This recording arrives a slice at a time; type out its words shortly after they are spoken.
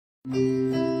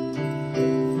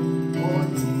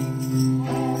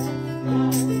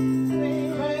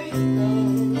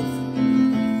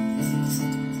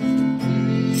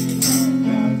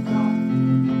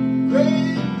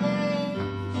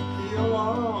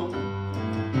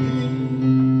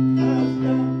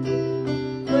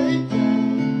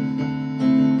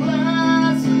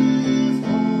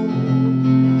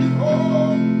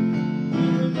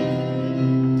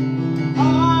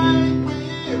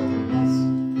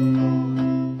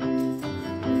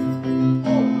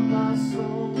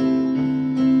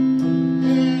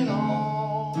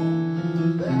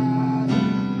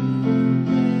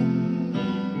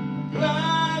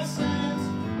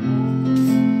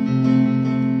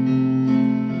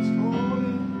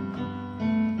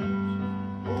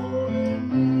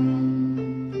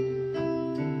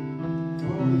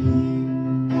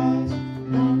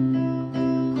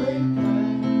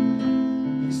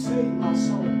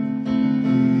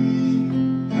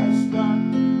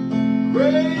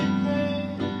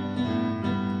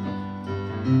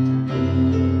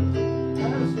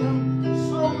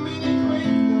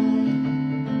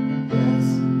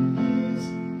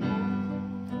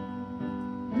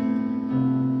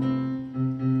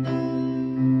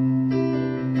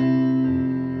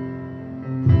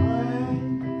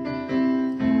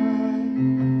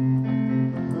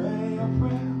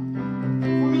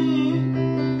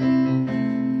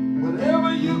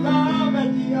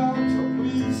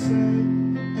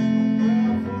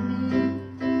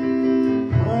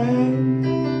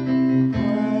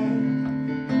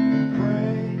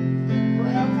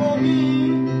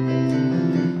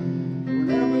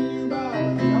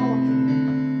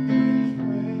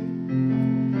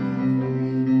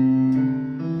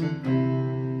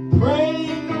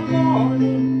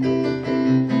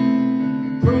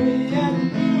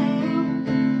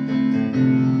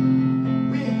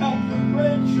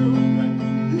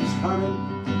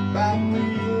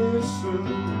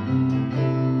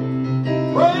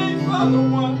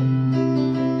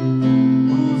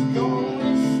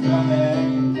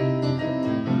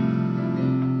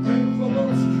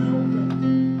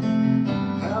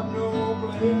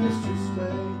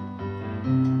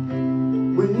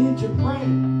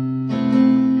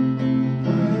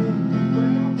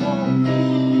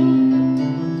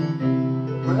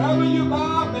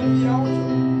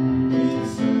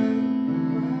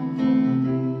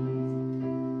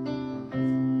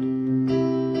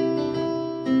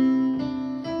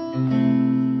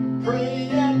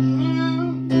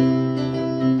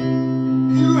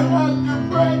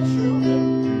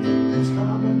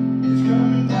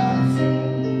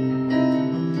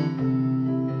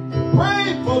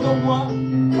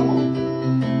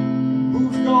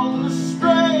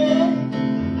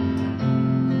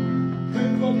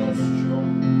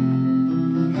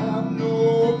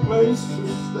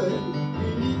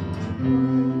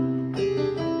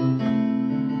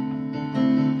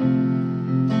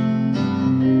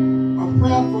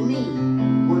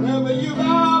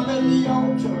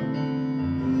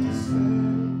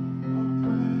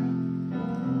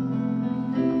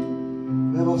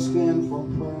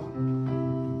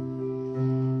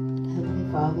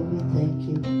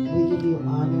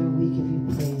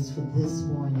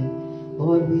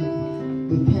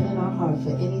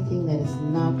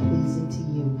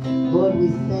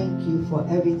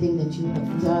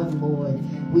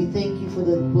We thank you for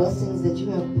the blessings that you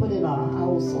have put in our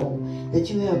household, that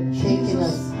you have taken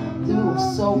us through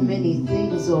so many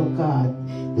things, oh God.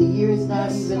 The year is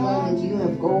not even on, and you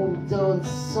have done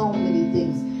so many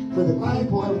things for the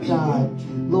people of God.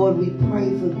 Lord, we pray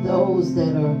for those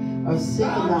that are sick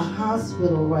in the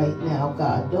hospital right now,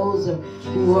 God. Those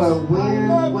who are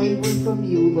waiting from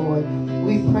you, Lord.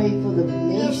 We pray for the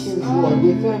nations, Lord.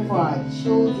 We pray for our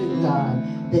children,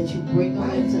 God, that you bring them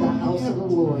into the house of the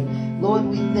Lord. Lord,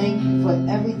 we thank you for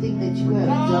everything that you have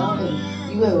done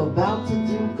and you are about to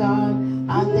do, God.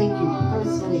 I thank you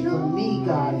personally for me,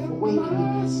 God, for waking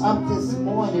me up this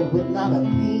morning with not a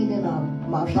pain in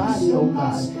my body, oh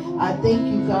God. I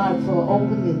thank you, God, for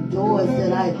opening doors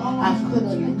that I could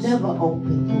have never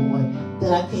opened, Lord,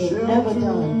 that I could have never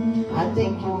done. I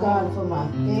thank you, God, for my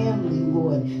family,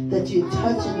 Lord, that you're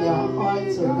touching their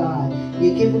hearts, oh God.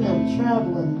 You're giving them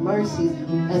traveling mercies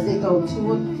as they go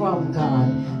to and from, God.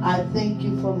 I thank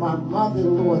you for my mother,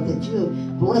 Lord, that you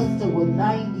have blessed her with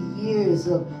 90 years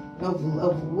of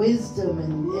wisdom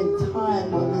and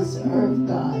time on this earth,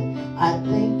 God. I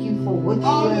thank you for what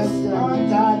you have done,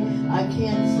 God. I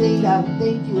can't say I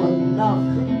thank you enough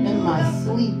in my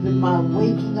sleep, in my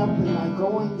waking up, and my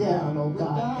going down, oh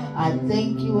God. I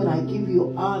thank you and I give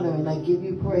you honor and I give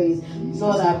you praise.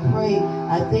 Lord, I pray,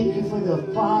 I thank you for the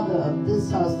father of this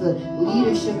house, the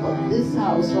leadership of this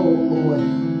household, Lord,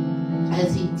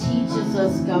 as he teaches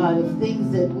us, God, of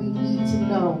things that we need to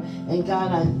know. And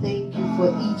God, I thank you for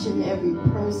each and every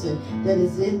person that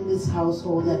is in this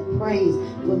household that prays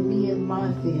for me and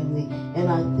my family. And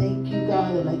I thank you,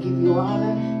 God, and I give you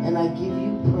honor and I give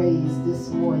you praise this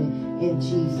morning. In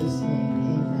Jesus'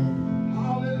 name, amen.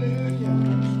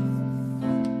 Hallelujah.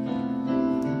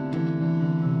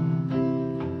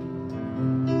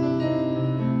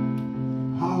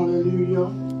 Hallelujah.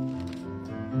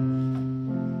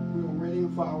 We're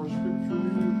waiting for our scripture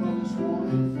reading for this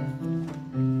morning.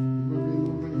 We'll be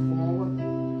moving forward.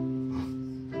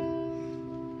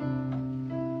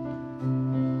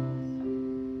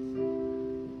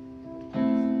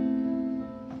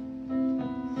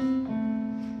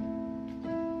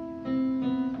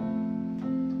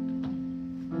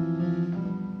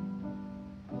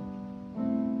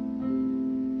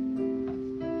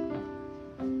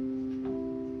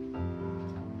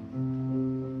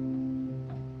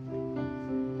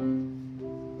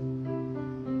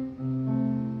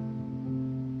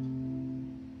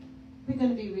 We're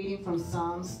going to be reading from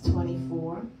Psalms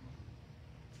 24.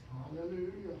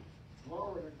 Hallelujah.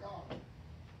 Glory to God.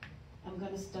 I'm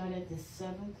going to start at the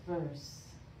 7th verse.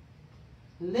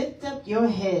 Lift up your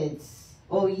heads,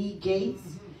 O ye gates,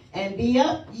 and be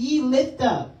up, ye lift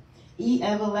up, ye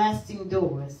everlasting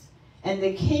doors, and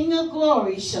the King of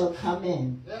glory shall come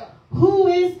in. Yeah. Who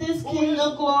is this King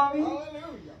of glory?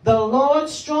 Hallelujah. The Lord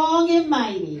strong and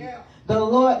mighty, Yeah. the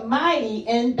Lord mighty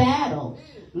in battle.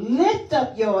 Lift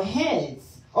up your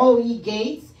heads, O ye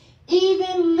gates,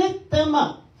 even lift them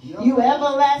up, you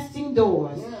everlasting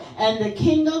doors, and the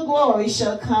King of glory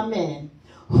shall come in.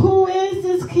 Who is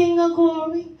this King of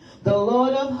glory? The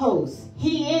Lord of hosts.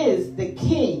 He is the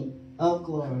King of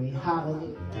glory.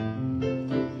 Hallelujah.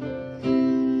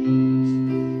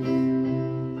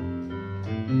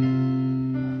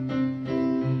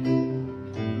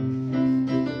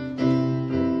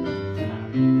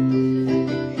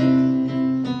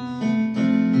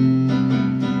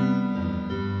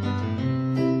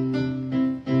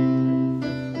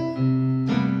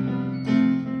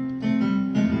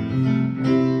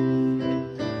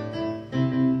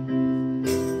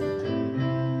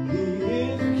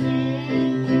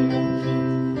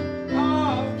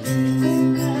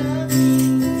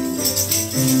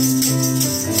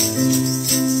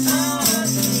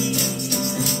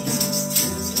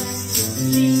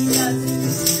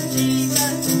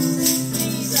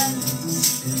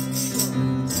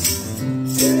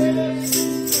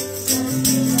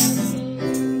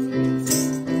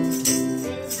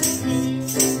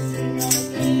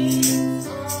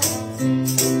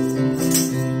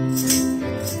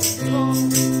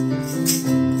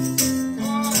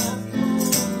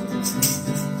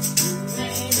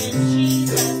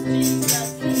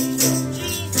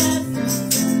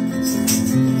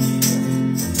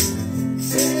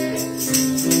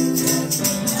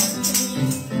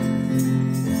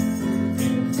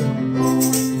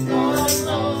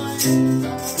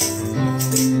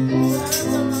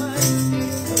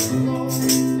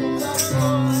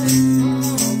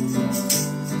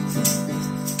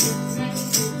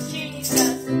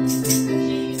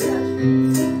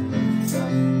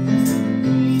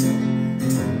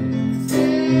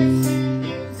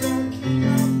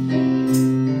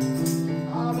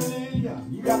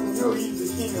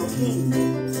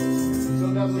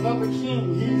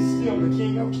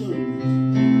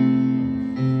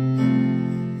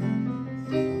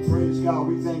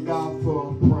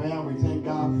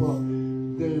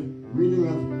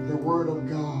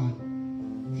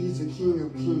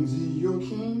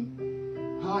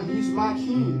 He's my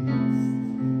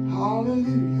King.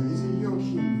 Hallelujah. Is he your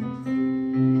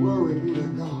King? Glory be to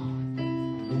God.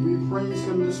 And we praise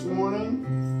him this morning.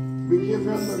 We give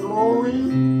him the glory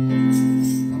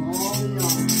and all the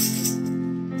honor.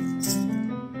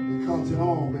 Because it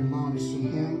all belongs to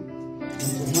him. And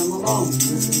to him alone it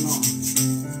belongs.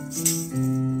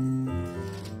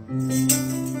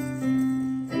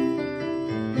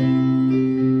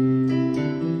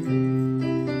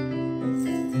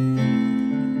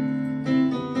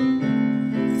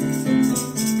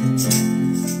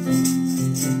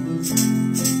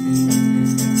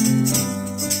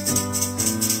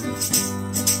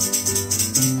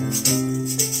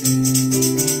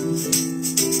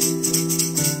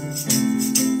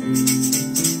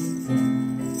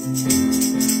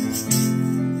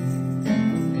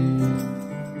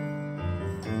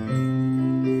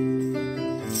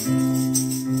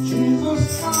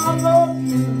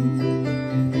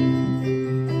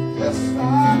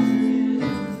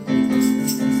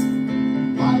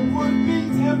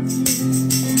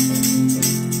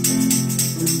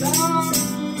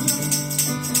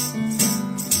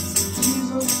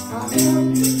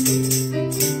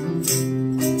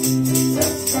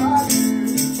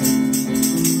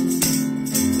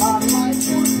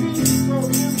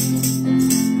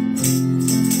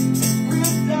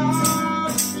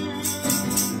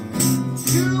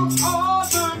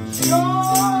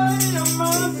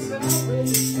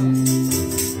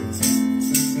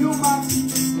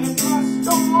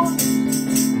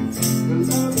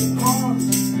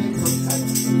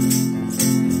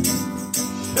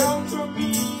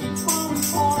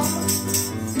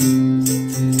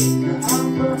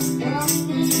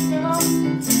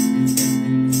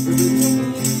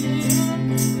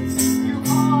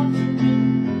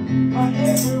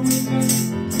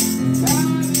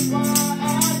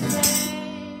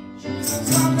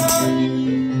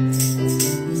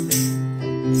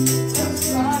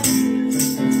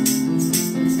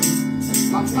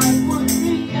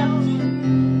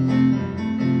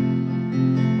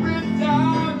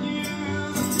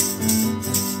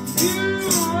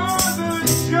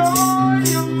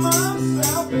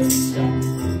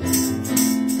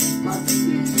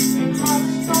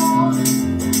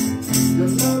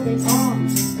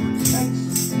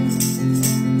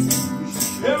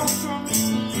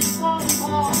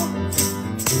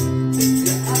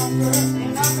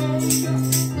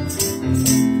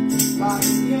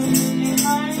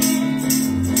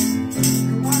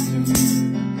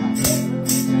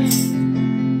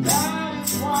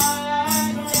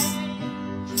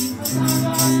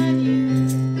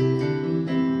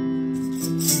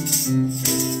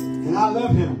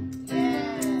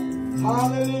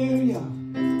 Hallelujah.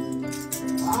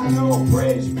 I know,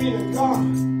 praise be to God.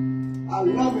 I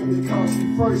love him because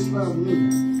he first loved me.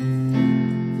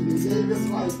 And he gave his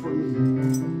life for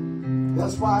me.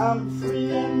 That's why I'm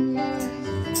free and nice.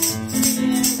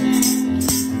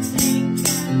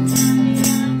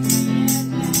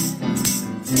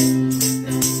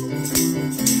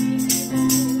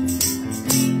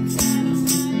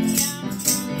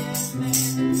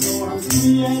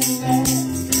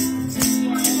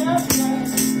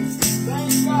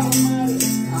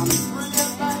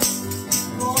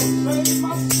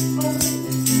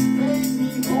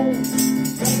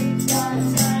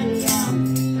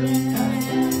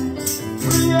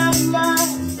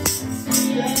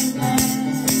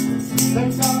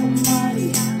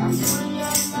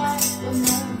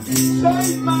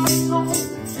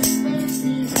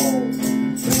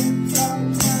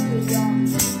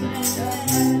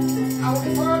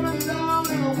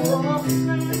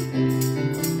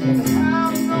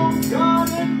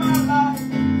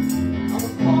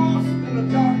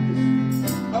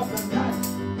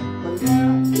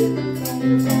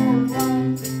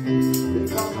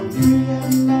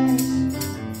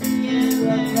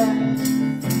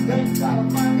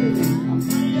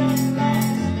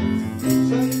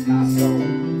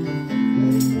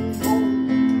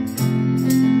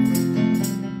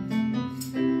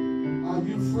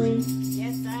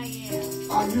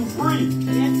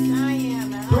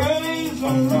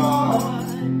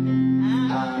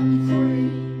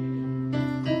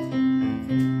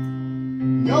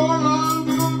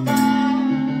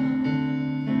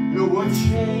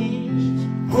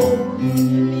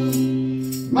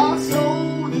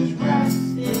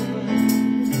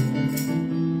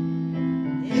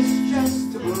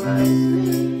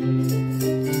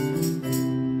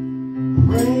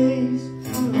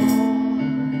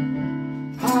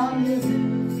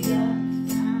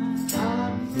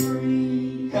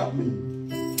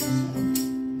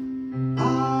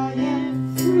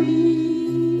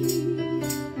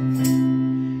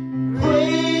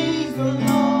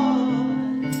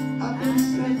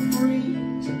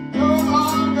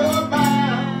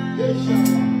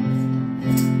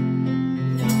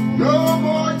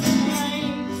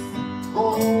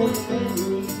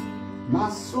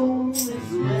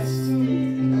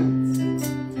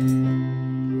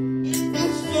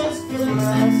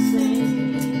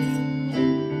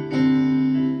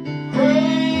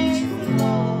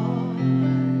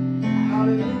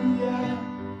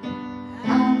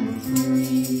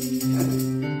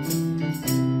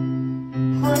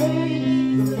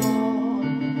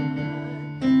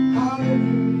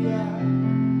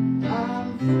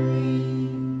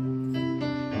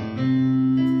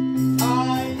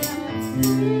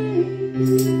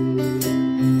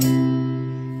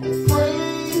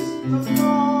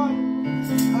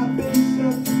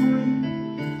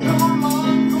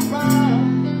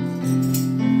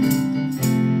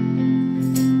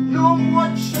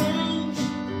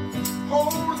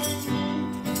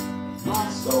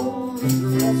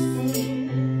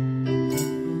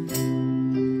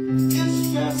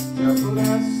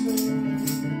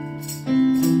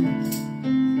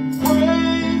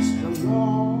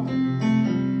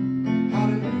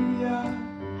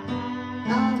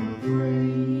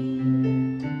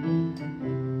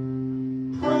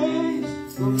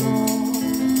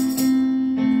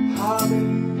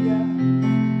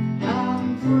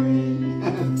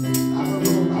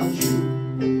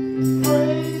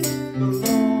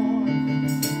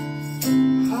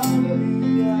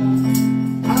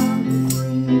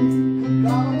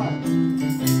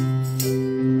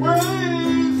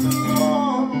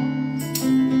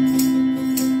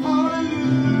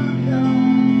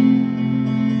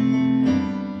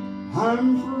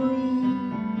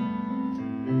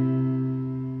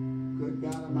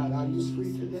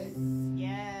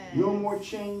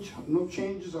 No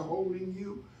changes are holding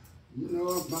you. You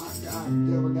know, my God,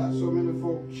 the devil got so many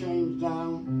folk chains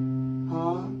down.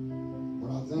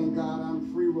 But I thank God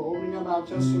I'm free. We're opening up our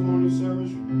testimony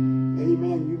service.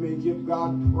 Amen. You may give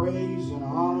God praise and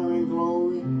honor and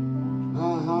glory.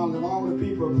 Let all the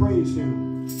people praise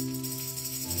him.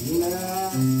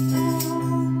 Let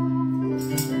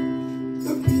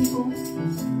the people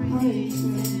praise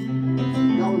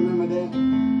him. Y'all remember that?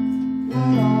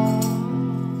 Let all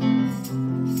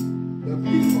the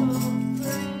people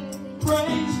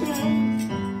praise him.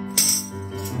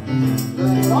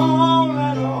 Let all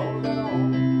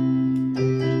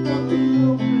the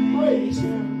people praise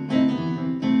him.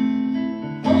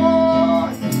 Oh,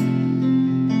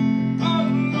 the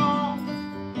Lord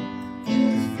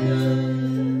is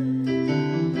good.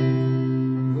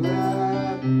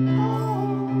 Let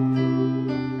all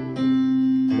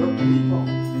The people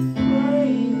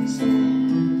praise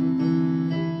Him.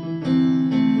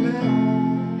 Let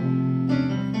all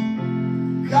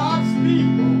God's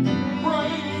people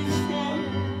praise Him.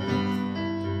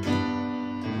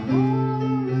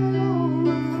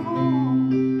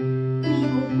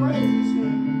 People praise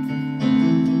Him.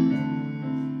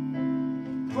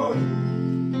 For He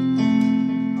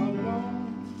alone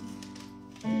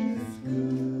is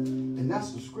good. And that's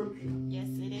the scripture. Yes,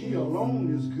 it is. He alone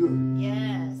is good. Yes.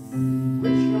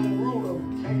 Rich young ruler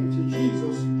came to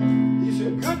Jesus. He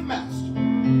said, "Good master,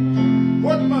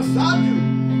 what must I do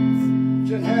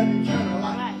to have eternal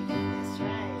life?" Right. That's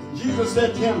right. Jesus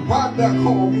said to him, "Why thou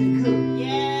call me good?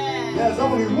 Yes. There's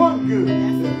only one good.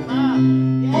 That's the Father.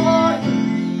 For Yes. He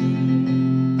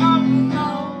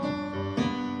alone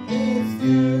is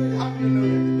good." How many know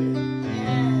that today?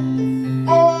 Yes.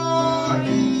 For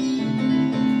He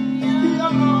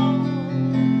alone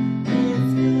is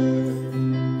good.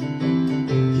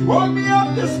 He woke me up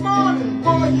this morning.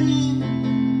 For He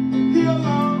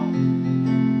alone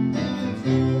is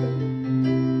good.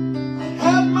 I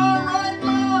had my right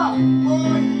mind.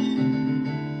 For He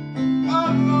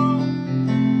alone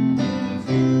is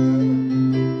good.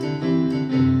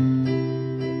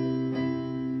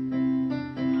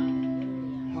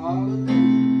 Hallelujah.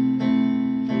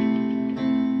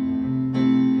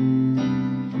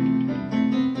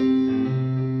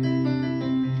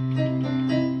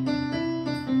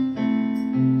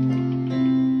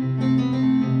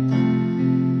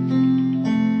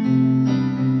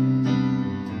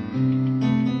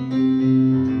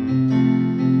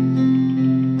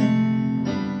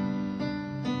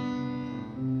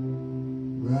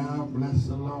 Well, bless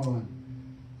the Lord.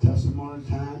 Testimony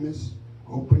time is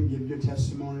open. Give your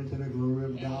testimony to the glory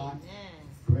of God. Amen.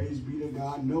 Praise be to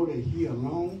God. Know that He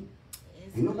alone.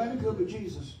 It's Ain't nobody good but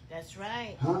Jesus. That's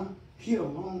right. Huh? He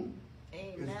alone.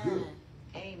 Amen. good.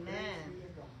 Amen. Praise be to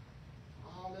God.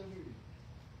 Hallelujah.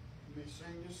 You may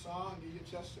sing this song, give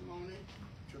your testimony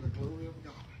to the glory of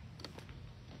God.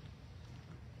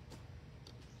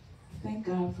 Thank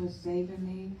God for saving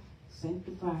me,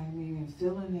 sanctifying me, and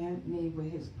filling me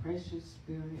with His precious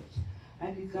Spirit.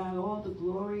 I give God all the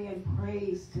glory and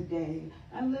praise today.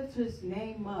 I lift His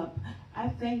name up. I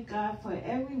thank God for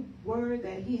every word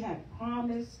that He had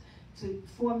promised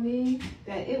for me,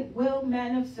 that it will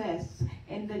manifest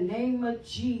in the name of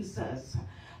Jesus.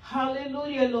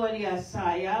 Hallelujah, Lord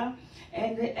Yesaya.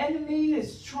 And the enemy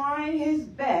is trying his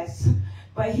best,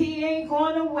 but he ain't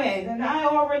going to win. And I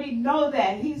already know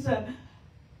that. He's a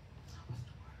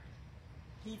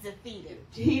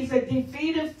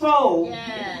defeated foe.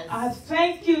 Yes. I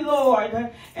thank you, Lord,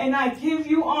 and I give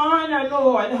you honor,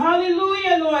 Lord.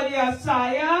 Hallelujah, Lord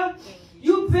Yesaya.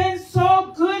 You've been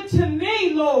so good to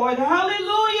me, Lord.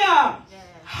 Hallelujah. Yes.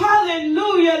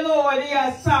 Hallelujah, Lord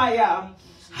Yesaya.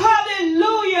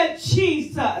 Hallelujah,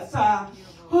 Jesus.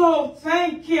 Oh,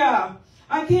 thank you.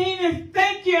 I can't even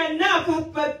thank you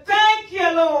enough, but thank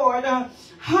you, Lord.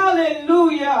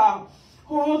 Hallelujah.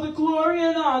 All the glory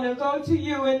and honor go to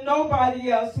you and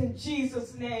nobody else. In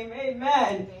Jesus' name,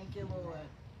 amen. Thank you, Lord.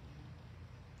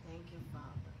 Thank you,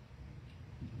 Father.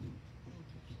 Thank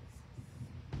you, Jesus.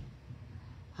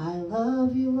 I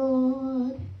love you,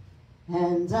 Lord,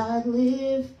 and I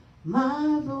lift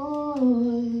my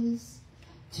voice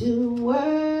to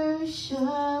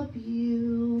worship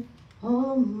you,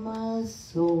 oh my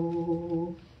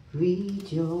soul.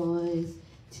 Rejoice,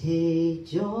 take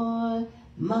joy,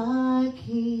 my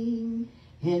King,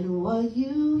 in what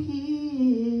you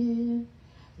hear.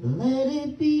 Let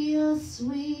it be a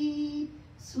sweet,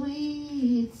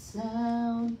 sweet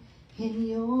sound in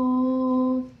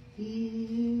your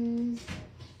ears.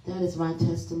 That is my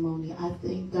testimony. I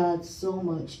thank God so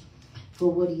much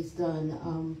for what He's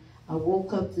done. I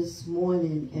woke up this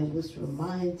morning and was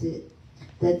reminded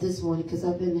that this morning, because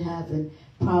I've been having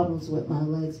problems with my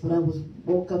legs, but I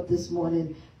woke up this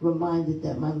morning reminded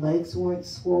that my legs weren't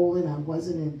swollen, I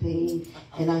wasn't in pain,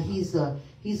 and He's a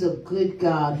good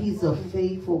God. He's a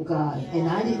faithful God, and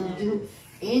I didn't do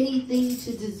anything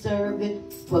to deserve it.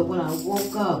 But when I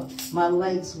woke up, my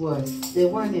legs they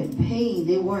weren't in pain,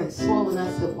 they weren't swollen.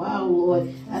 I said, wow,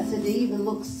 Lord. I said, they even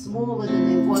look smaller than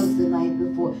they was the night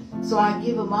before. So I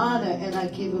give Him honor and I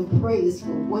give Him praise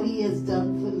for what He has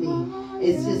done for me.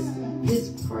 It's just His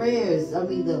prayers. I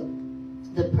mean,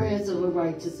 the prayers of a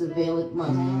righteous availeth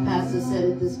much. Pastor said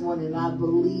it this morning. I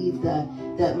believe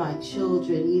that my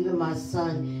children, even my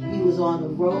son, he was on the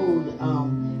road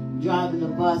driving a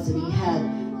bus, and he had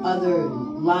other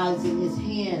lives in his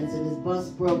hands and his bus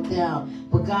broke down.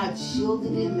 But God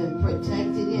shielded him and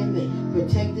protected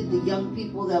the young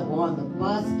people that were on the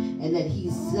bus, and that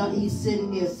he's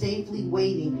sitting there safely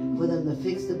waiting for them to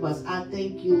fix the bus. I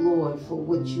thank you, Lord, for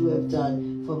what you have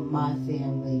done for my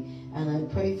family. And I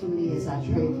pray for me as I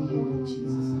pray for you in Jesus'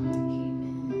 name.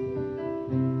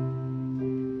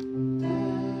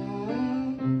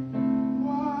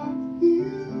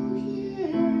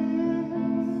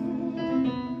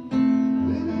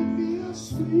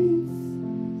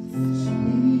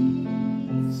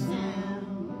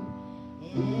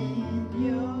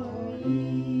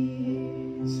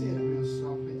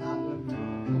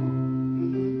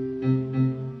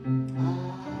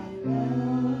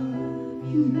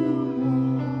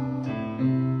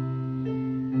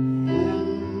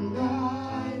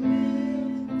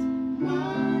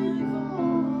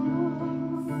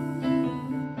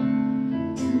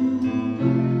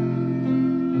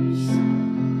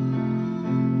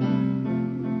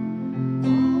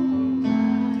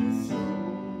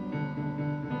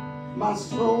 My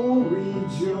soul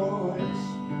rejoice,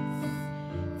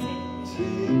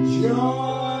 take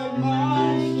joy,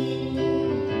 my King,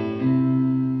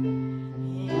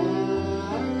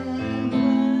 and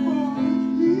what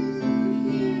you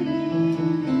hear,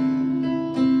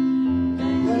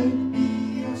 let it be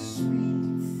a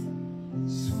sweet,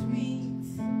 sweet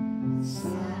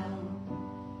sound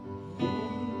in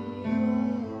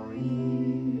your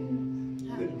ear.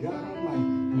 Good God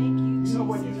Almighty. Thank you. You know,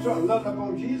 when you start loving up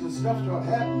on Jesus, stuff start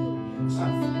happening.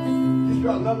 You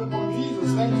start loving up on Jesus,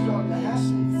 things start to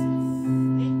happen.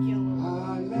 Thank you, Lord.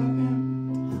 I love him.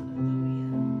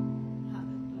 Hallelujah.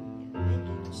 Hallelujah. Thank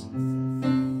you, Jesus.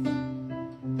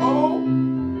 Oh,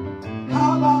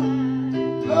 how I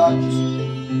love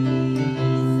Jesus.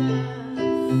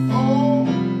 Oh,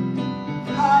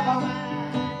 how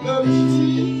I love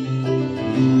Jesus.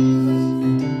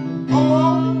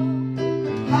 Oh,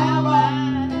 how I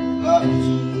love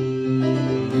Jesus.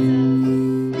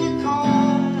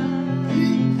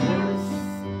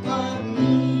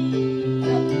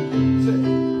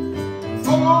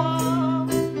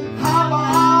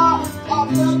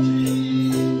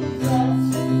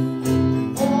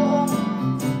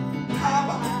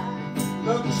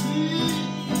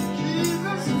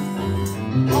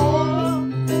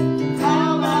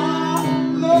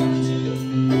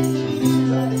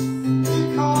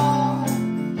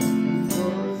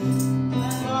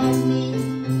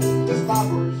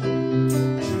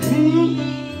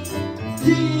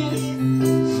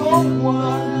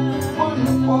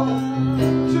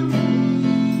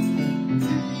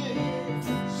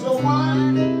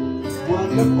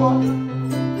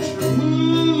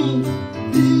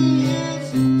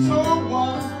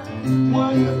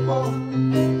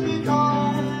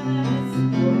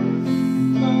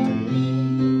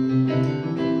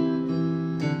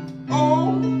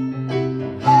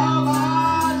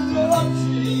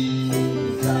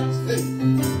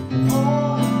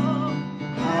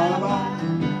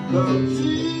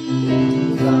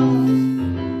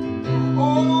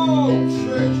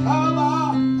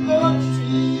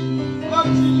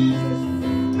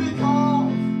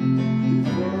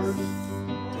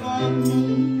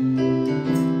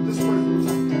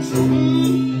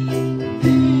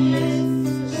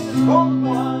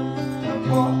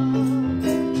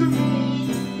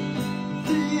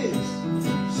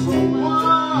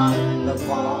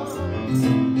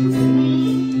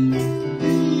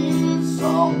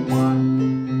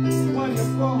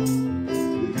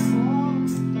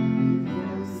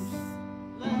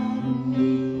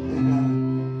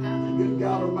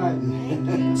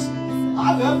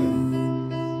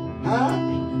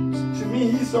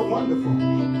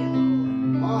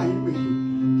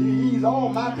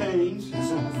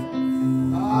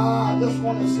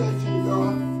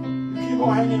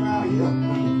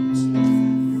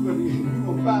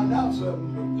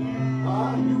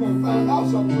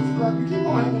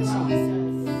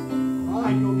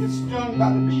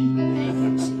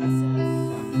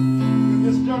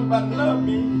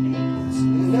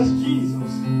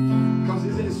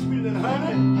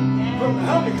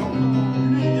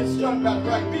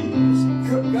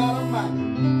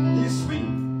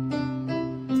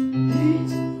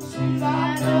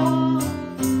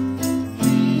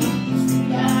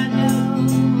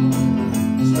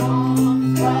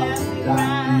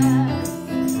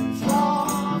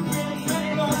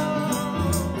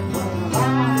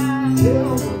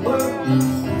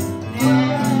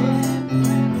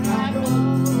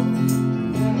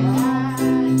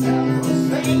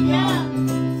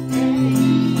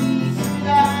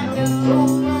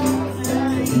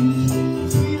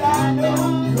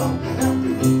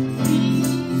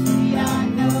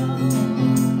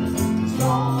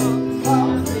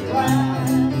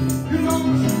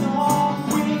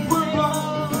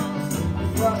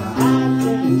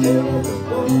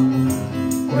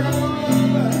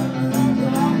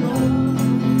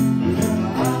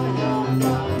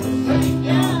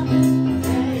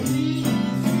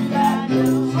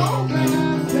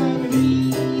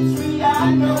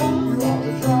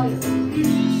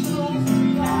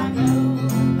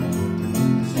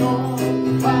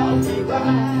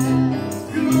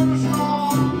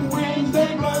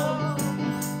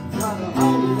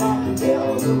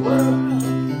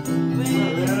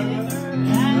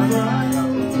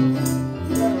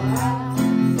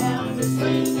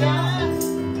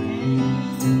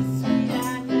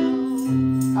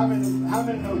 How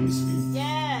many know he's sweet?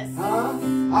 Yes. Huh?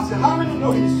 I said, how many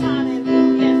know he's sweet?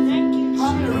 Hallelujah. Thank you,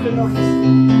 How many Jesus. really know he's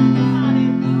sweet?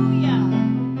 Hallelujah.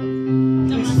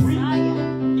 The He's sweet. Messiah.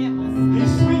 Yeah, Messiah.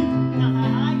 He's sweet.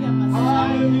 Hallelujah, Messiah.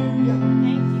 Hallelujah.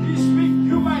 Thank you. He's sweet.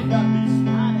 You might not be sweet,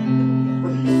 Hallelujah.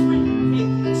 but he's sweet. Thank you,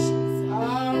 Jesus.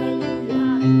 Hallelujah.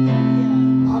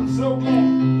 Hallelujah. I'm so glad.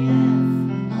 Yes.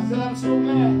 I said, I'm so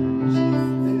glad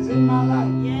that it's in my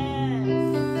life. Yes.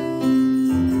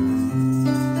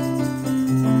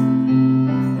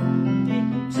 Thank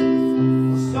you,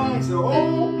 Jesus. The song said, oh,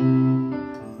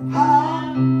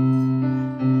 how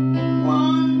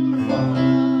wonderful.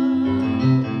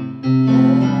 Oh,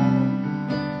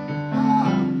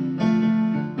 how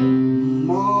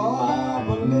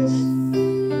marvelous.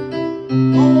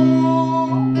 Oh,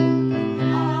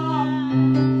 how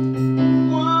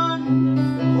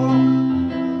wonderful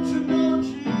to know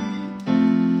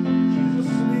Jesus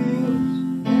lives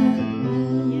in me.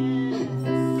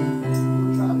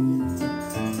 We'll try it again.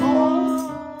 Oh,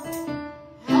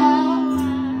 how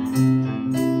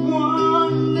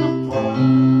wonderful.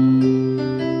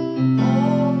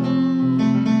 Oh,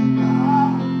 how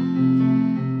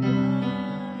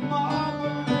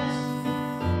marvelous.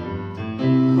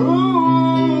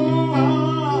 Oh,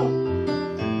 how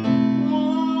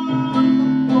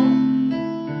wonderful.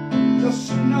 Just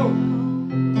to know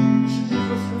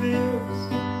Jesus lives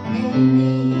in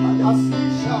me. I see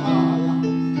Shabbat.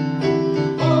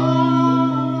 Oh,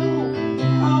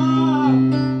 how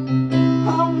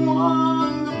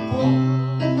wonderful.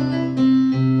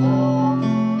 Oh,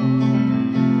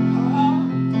 how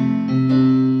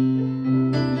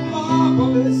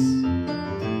marvelous.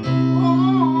 Oh,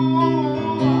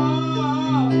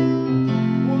 how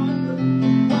wonderful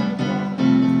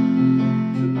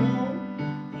to know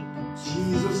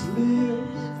Jesus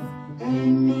lives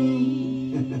in me.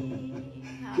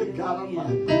 Good God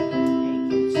Almighty.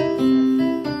 Thank you, Jesus.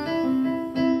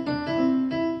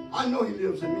 I know he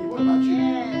lives in me. What about you?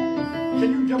 Yes. Can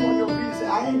you jump on your feet and say, I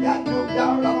ain't got no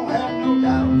doubt, I don't have no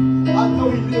doubt. I know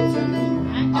he lives in me.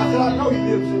 I said, I know he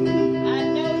lives in me. I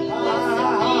know he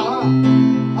Ah, lives in me.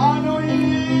 I know he lives in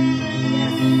me.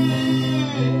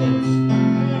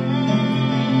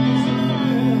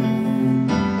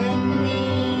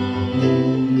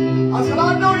 I said,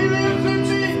 I know he lives in me.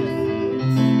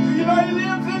 Do you know he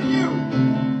lives in you?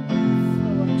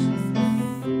 Lord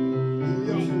Jesus. He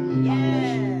lives in me.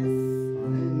 Yes.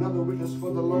 Another witness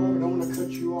for the Lord. I don't want to cut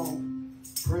you off.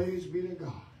 Praise be to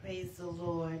God. Praise the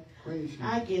Lord. Praise him.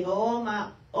 I give all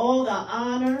the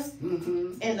honor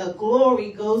Mhm. and the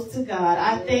glory goes to God.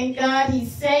 I thank God he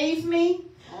saved me.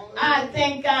 I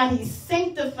thank God he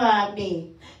sanctified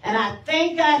me. And I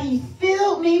thank God he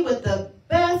filled me with the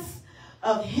best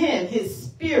of him, his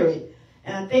spirit.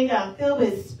 And I thank God filled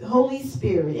with his Holy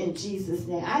Spirit in Jesus'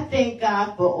 name. I thank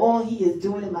God for all he is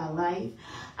doing in my life.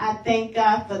 I thank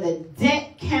God for the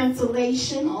debt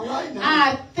cancellation. All right now.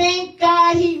 I thank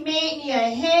God he made me a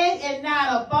head and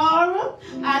not a borrower.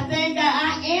 I thank God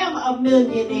I am a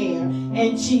millionaire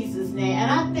in Jesus' name. And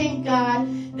I thank God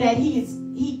that he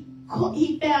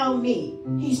found me.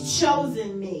 He's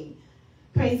chosen me.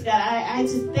 Praise God. I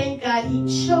just thank God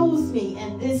he chose me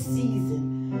in this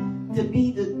season to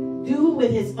do with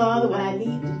his Father what I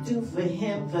need to do for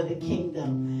him, for the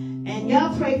kingdom. And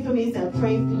y'all pray for me as I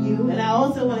pray for you. And I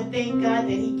also want to thank God that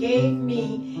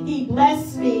he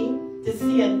blessed me to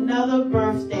see another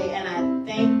birthday. And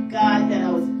I thank God that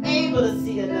I was able to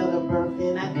see another birthday.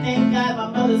 And I thank God my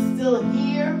mother's still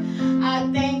here. I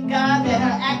thank God that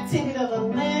her activity of the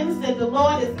limbs, that the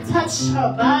Lord has touched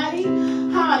her body.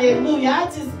 Hallelujah. I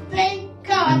just thank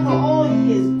God for all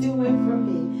he is doing for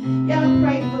me. Y'all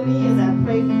pray for me as I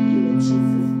pray for you in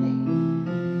Jesus' name.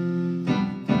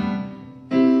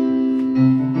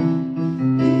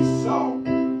 He saw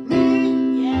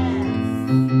me. Yes.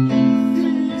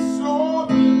 He saw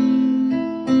me.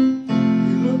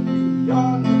 He looked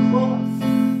beyond the cross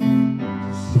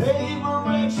to save a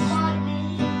wretch like me.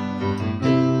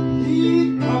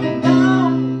 He'd come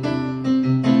down.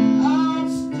 I'm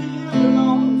still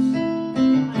lost.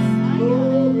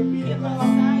 Glory be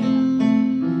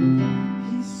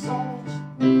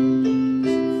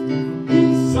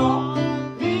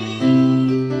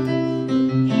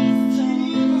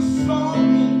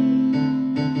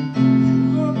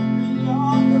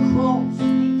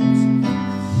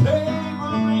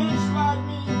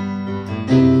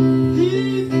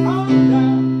He's come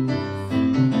down.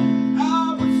 I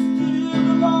would still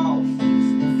be lost.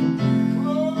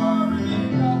 Glory to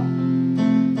God.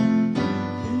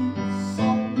 He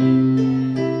saw me.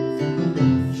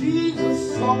 Jesus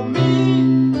saw me.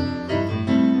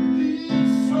 He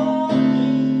saw me.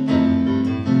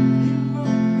 He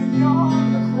looked beyond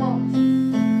the cross to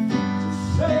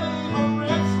save a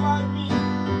wretch like me.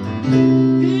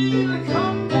 He'd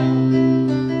come down.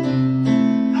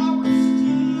 I would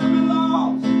still be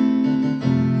lost.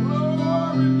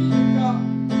 Glory be to God.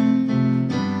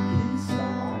 He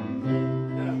saw me.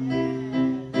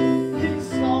 He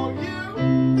saw you.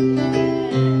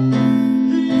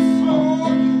 He saw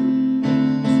you.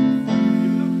 You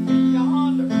looked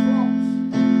beyond the cross.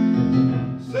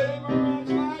 Save a wretch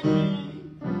like me.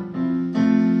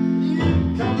 He'd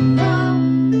come down.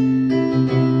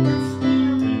 You'd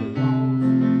still be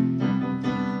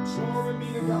lost. Glory be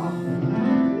to God.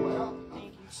 Well,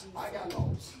 I got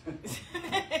lost.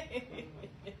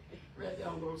 Read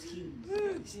down those keys.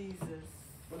 Ooh, Jesus.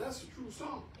 But that's a true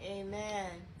song.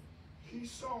 Amen. He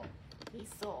saw He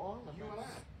saw all of you and us. I.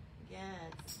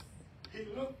 Yes. He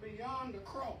looked beyond the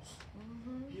cross.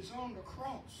 Mm-hmm. He's on the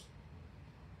cross.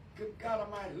 Good God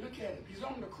Almighty, look at him. He's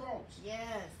on the cross.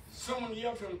 Yes. Someone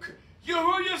yelled to him, "You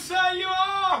who you say you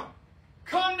are,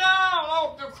 come down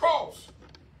off the cross.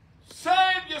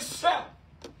 Save yourself.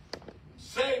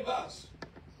 Save us.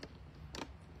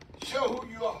 Show who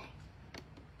you are."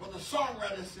 But the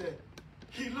songwriter said,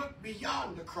 he looked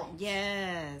beyond the cross.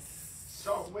 Yes.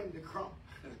 Saw when the crump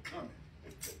coming.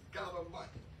 God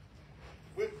Almighty.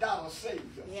 Without a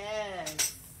Savior.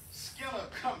 Yes. Skinner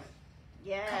coming.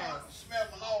 Yes.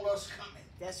 Spellman, all us coming.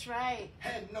 That's right.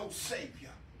 Had no Savior.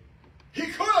 He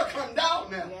could have come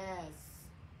down now. Yes.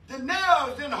 The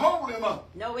nails didn't hold him up.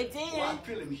 No, it didn't. Oh, I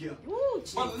feel him here. Woo,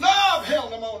 Jesus. But love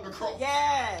held him on the cross.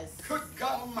 Yes. Good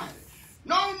God Almighty.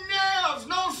 No nails,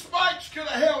 no spikes could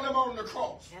have held him on the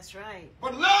cross. That's right.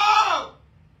 But love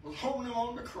was holding him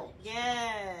on the cross.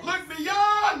 Yes. Look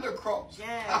beyond the cross.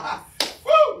 Yes.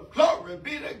 Woo! Glory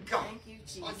be to God. Thank you,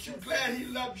 Jesus. Aren't you glad he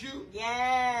loved you?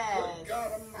 Yes. Good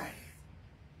God Almighty.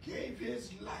 Gave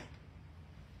his life.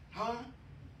 Huh?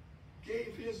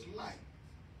 Gave his life.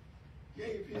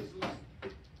 Gave his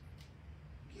life.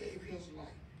 Gave his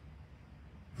life.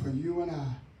 For you and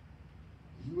I.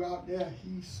 You out there,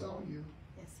 he saw you.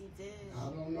 Yes, he did. I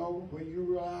don't know whether you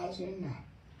realize it or not.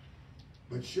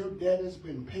 But your debt has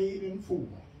been paid in full.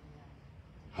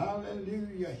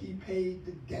 Hallelujah. He paid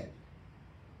the debt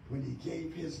when he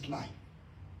gave his life.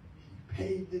 He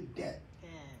paid the debt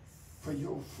Yes. for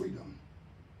your freedom.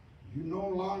 You're no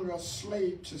longer a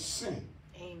slave to sin.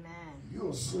 Amen.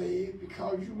 You're a slave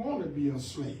because you want to be a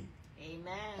slave.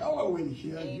 Amen. Hello in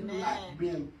here. You're Amen. not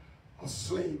being a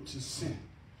slave to sin.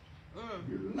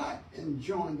 You're not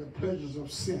enjoying the pleasures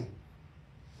of sin.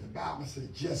 The Bible says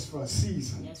just for a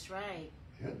season. That's right.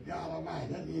 Good God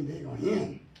Almighty, that means they're going to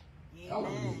end. Hello,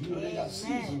 you know they got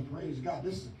season, praise God.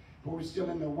 This is, but we're still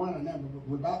in the winter now, but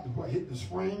we're about to hit the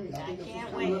spring. I think that's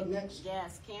what's coming up next.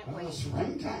 Yes, can't wait.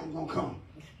 Springtime's going to come.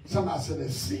 Somebody said the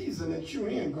season that you're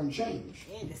in going to change.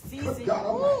 In the season. Good God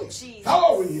Ooh, Almighty. Jesus.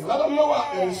 Hello in here. Let them know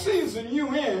out there the season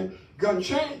you in going to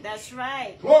change. That's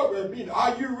right. Glory be to.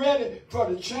 Are you ready for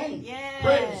the change? Yes.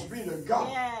 Praise be to God.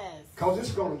 Yes. Because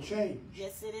it's going to change.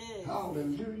 Yes, it is.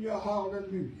 Hallelujah,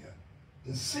 hallelujah.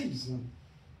 The season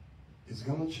is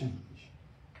going to change.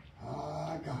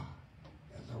 Ah, God.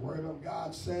 As the word of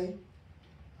God say,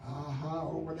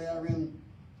 over there in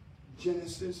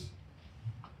Genesis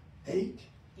 8.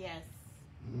 Yes.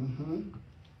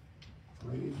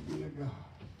 Praise be to God.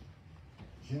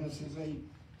 Genesis 8.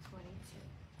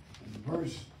 22. And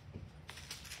verse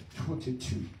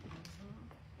 22.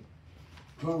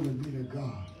 Glory be to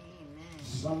God. Amen.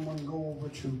 Someone go over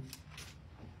to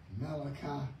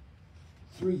Malachi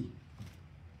 3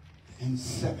 and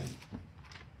 7.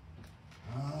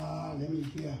 Let me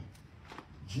hear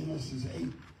Genesis 8,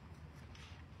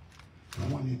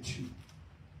 22.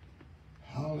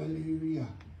 Hallelujah.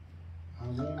 I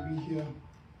won't be here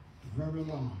very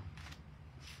long,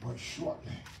 but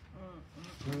shortly.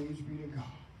 Praise be to God.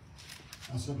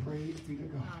 I said, praise be to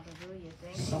God. Hallelujah.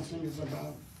 Thank you. Something is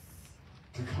about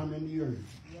to come in the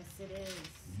earth. Yes, it is.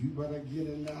 You better get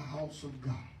in the house of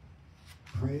God.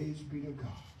 Praise be to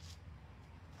God.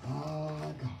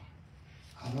 Ah, God.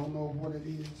 I don't know what it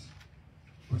is,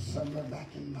 but somewhere back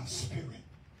in my spirit,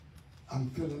 I'm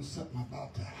feeling something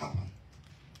about to happen.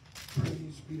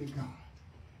 Praise be to God.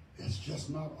 It's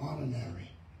just not ordinary.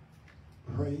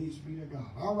 Praise be to God.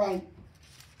 All right.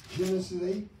 Genesis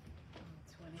 8,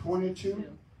 22.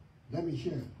 Let me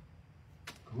hear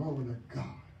it. Glory to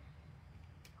God.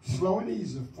 slow and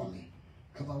easy for me,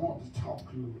 because I want to talk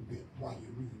a little bit while you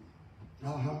read.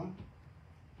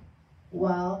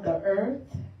 While the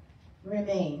earth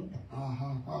remained,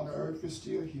 while the earth is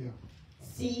still here.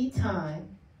 Seed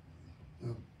time.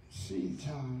 The seed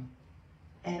time.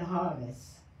 And harvest.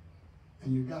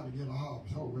 And you got to get a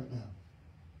harvest. Hold right now.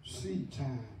 Seed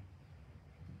time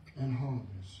and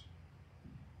harvest.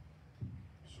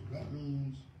 So that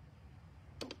means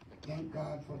thank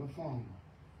God for the farmer.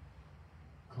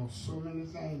 Because so many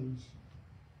things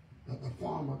that the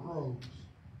farmer grows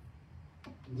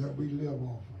that we live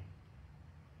off of.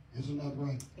 Isn't that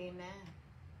right? Amen.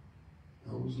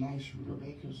 Those nice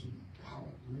rutabagas and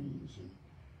collard greens and,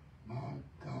 my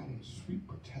God, and sweet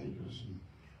potatoes and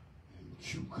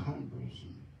cucumbers,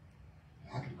 and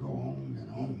I could go on and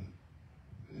on.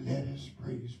 Lettuce,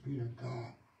 praise be to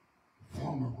God.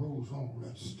 Farmer grows all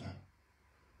that stuff.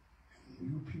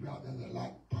 And you people out there that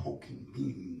like pork and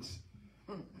beans,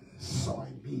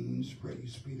 soybeans,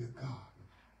 praise be to God.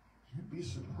 You'd be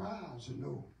surprised to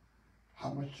know how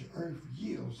much the earth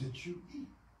yields that you eat.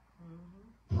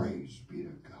 Praise be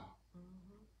to God.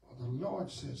 For the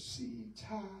Lord says seed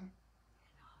time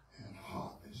and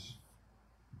harvest.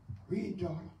 Read,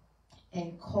 daughter.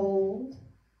 And cold.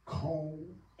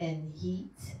 Cold. And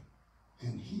heat.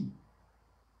 And heat.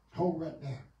 Hold right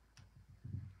there.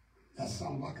 That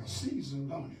sounds like a season,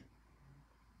 don't it?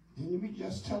 Didn't we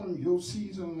just tell them your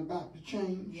season is about to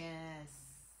change? Yes.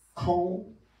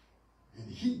 Cold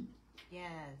and heat. Yes.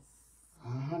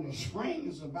 The spring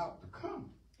is about to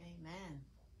come. Amen.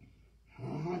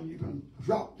 You can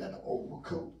drop that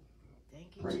overcoat.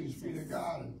 Thank you, Praise Jesus. be to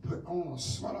God, and put on a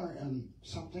sweater and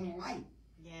something light.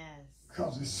 Yes.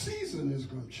 Because the season is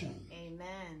going to change.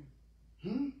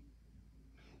 Amen.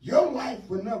 Your life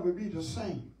will never be the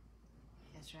same.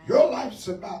 That's right. Your life's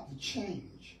about to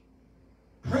change.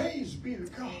 Praise be to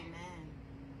God. Amen.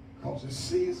 Because the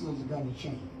seasons are going to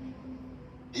change.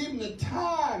 Even the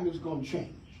time is going to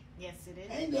change. Yes, it is.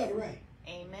 Ain't that right?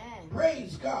 Amen.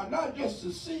 Praise God. Not just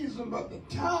the season, but the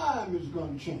time is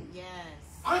going to change. Yes.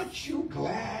 Aren't you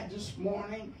glad this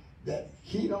morning that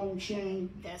he don't change?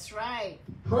 That's right.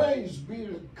 Praise be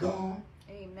to God.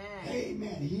 Amen.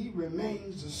 Amen. He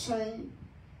remains the same.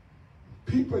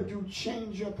 People do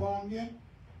change up on you.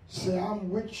 Say, I'm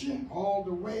with you all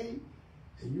the way.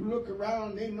 And you look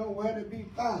around, they know where to be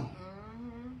found.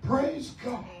 Praise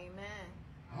God. Amen.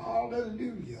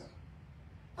 Hallelujah.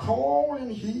 Cold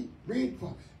and heat. Read for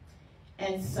me.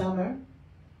 And summer.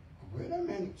 Wait a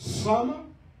minute. Summer.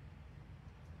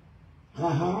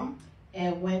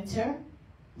 And winter.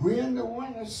 We're in the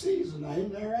winter season now,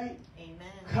 isn't that right? Amen.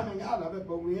 Coming out of it,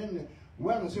 but we're in the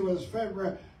winter. See, it was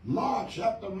February, March.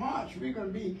 After March, we're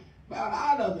going to be about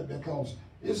out of it because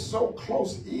it's so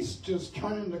close. Easter's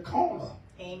turning the corner.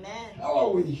 Amen.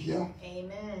 Hello in here.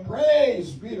 Amen.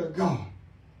 Praise be to God.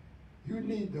 You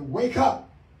need to wake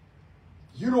up.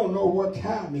 You don't know what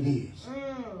time it is.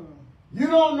 You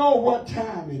don't know what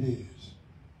time it is.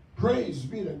 Praise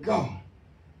be to God.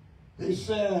 They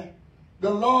said, the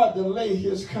Lord delay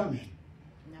his coming.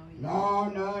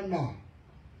 No.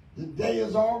 The day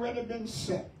has already been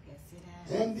set. Yes,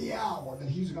 it has. And the hour that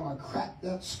he's going to crack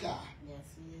that sky. Yes,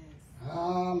 he is.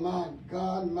 Ah, my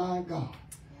God, my God.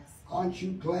 Yes. Aren't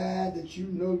you glad that you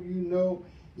know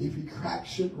if he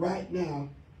cracks it right now,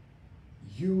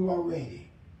 you are ready.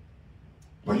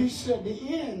 But he said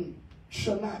the end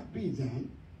shall not be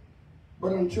then,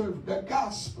 but until the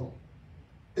gospel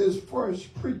is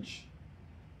first preached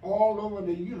all over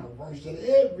the universe, that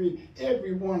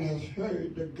everyone has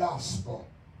heard the gospel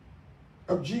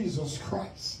of Jesus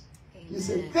Christ. Amen. He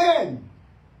said, then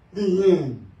the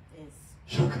end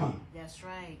shall come. That's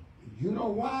right. You know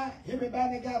why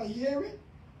everybody got to hear it?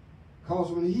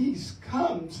 Because when he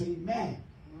comes, amen,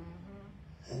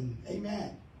 and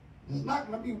amen, there's not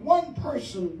going to be one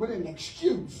person with an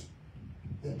excuse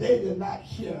that they did not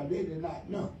hear, they did not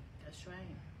know. That's right.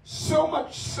 So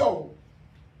much so,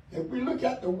 if we look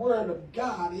at the word of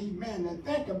God, amen, and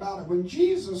think about it, when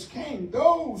Jesus came,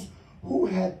 those who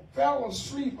had fell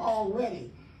asleep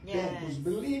already, that was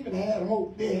believing, had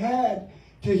hope, they had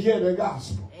to hear the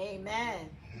gospel. Amen.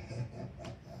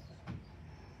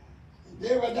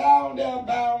 They were down there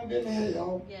bound in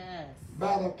hell Yes.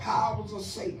 by the powers of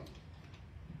Satan.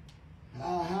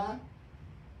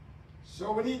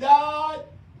 So when he died,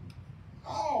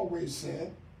 I always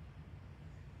said,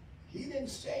 he didn't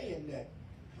stay in that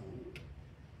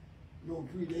no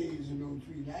 3 days and no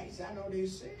 3 nights. I know they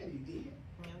said he did.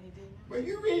 No, he didn't. But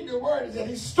you read the word, it said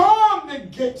he stormed the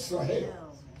gates of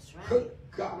hell. That's right. Good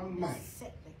God Almighty.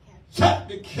 Set the captive. Set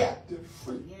the captive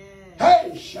free. Yes.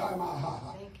 Hey,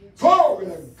 Shamaha. Thank you, Jesus. Glory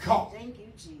to God. Thank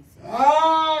you, Jesus.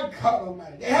 Ah, God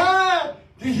Almighty. They had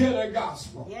to hear the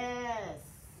gospel. Yes.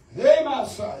 Hey, my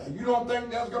son, you don't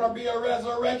think there's going to be a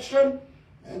resurrection?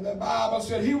 And the Bible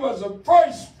said he was the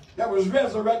first that was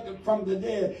resurrected from the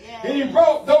dead. Yes. And he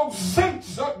brought those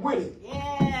saints up with him.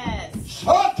 Yes.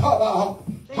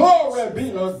 Glory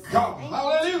be to God.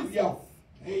 Hallelujah.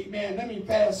 Amen. Let me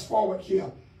fast forward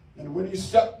here. And when he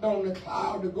stepped on the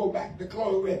cloud to go back to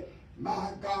glory,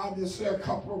 my God, they said a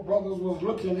couple of brothers was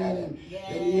looking at him. Yes.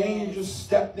 And the angel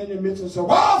stepped in the midst and said,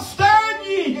 "Why stand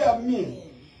ye here, men,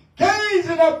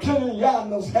 gazing up to the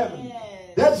yonder's heaven?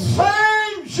 Yes. That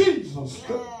same Jesus, Yes.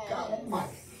 good God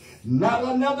Almighty, not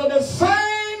another, the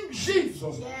same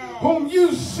Jesus, Yes. whom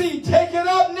you see taken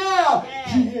up now,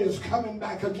 Yes. he is coming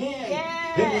back again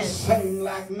Yes. in the same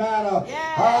like manner."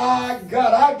 Yes. I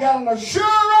got an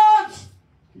assurance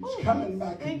he's coming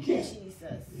back Thank you, again. Jesus.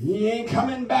 He ain't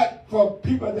coming back for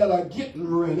people that are getting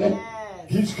ready. Yes.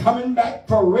 He's coming back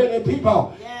for ready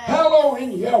people. Yes. Hello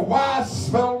in here. Why,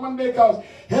 Spellman? Because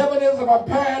heaven is a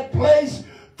prepared place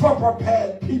for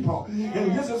prepared people. Yes.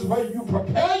 And this is where you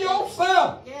prepare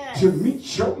yourself Yes. to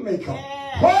meet your maker.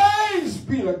 Yes. Praise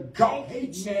be to God. Thank you,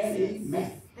 Jesus.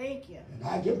 Amen. Thank you. And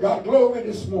I give God glory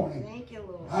this morning. Thank you,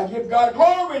 Lord. I give God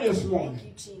glory this morning.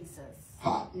 Thank you, Jesus.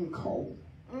 Hot and cold.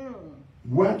 Mm.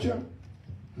 Winter.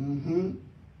 Mm-hmm.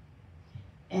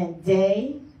 And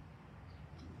day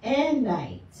and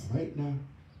night. Right now.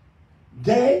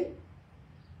 Day.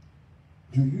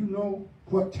 Do you know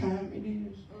what time it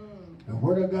is? Mm. The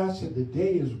word of God said the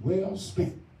day is well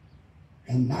spent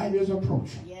and night is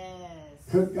approaching. Yes.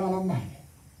 Good God Almighty.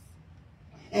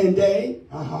 And day,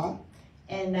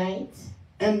 And night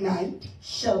and night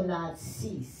shall not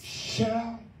cease.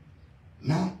 shall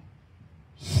not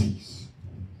cease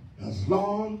as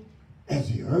long as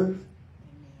the earth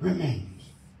remains.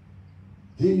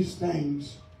 These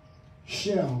things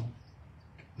shall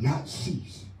not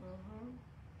cease.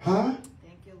 Huh?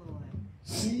 Thank you, Lord.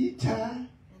 Seed time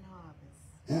And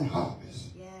harvest. and harvest.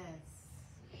 Yes.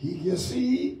 He gives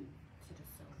seed To the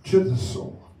soul. to the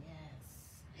sower. Yes.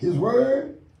 His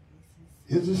word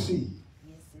Yes, is a seed.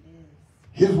 yes, it is.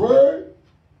 His word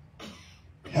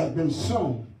has been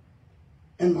sown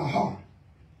in my heart.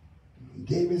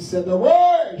 David said, "The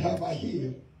word have I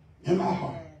hid in my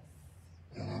heart,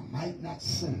 Yes. that I might not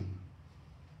sin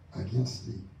against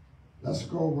thee." Let's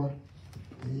go over.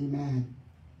 Amen.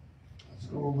 Let's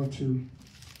go over to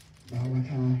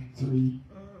Malachi 3.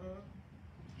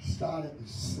 Start at the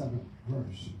 7th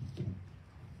verse.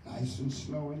 Nice and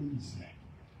slow and easy.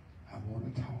 I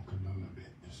want to talk a little bit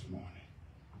this morning.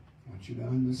 I want you to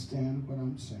understand what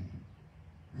I'm saying.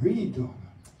 Read, daughter.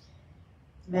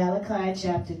 Malachi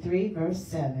chapter 3, verse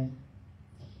 7.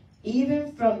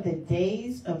 Even from the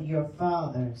days of your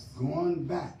fathers. Going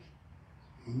back.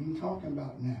 We ain't talking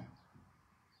about now.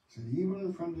 So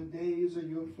even from the days of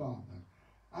your father.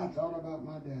 I thought about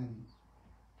my daddy.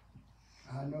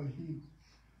 I know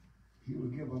he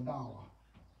would give $1.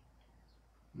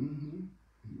 He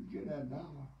would give that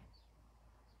 $1.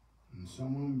 And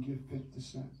someone would give 50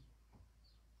 cents.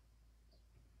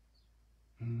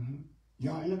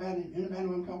 Y'all, anybody know what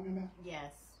I'm talking about?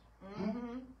 Yes. Huh?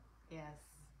 Yes.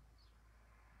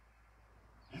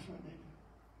 That's what they do.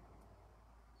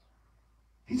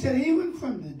 He said, even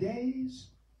from the days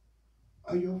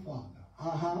of your father.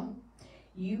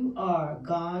 You are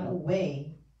gone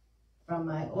away from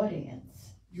my audience.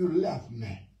 You left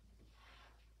me.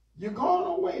 You're gone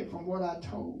away from what I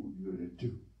told you to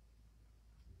do.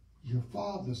 Your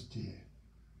fathers did.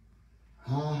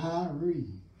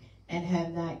 Read. And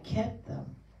have not kept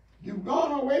them. You've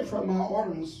gone away from my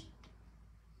ordinance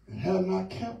and have not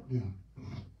kept them.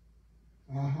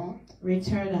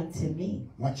 Return unto me.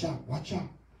 Watch out, watch out.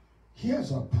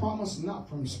 Here's a promise not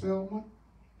from Spellman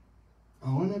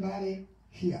or anybody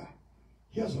here.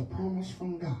 Here's a promise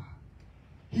from God.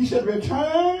 He said,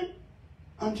 return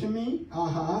unto me.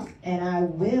 And I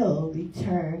will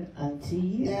return unto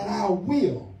you. And I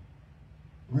will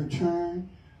return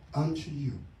unto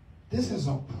you. This is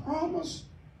a promise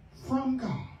from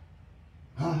God.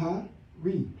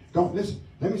 Read. Don't listen.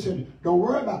 Let me say this. Don't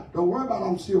worry about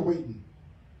I'm still waiting.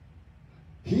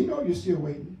 He know you're still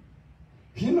waiting.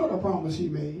 He know the promise he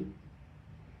made.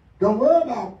 Don't worry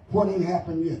about what ain't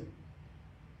happened yet.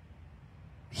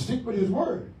 Stick with his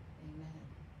word. Amen.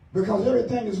 Because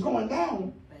everything is going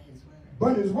down But his word.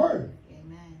 but his word.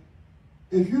 Amen.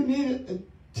 If you needed it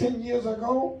 10 years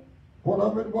ago,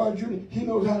 whatever it was, he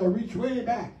knows how to reach way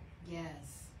back Yes.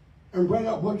 and bring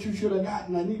up what you should have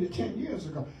gotten I needed 10 years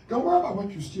ago. Don't worry about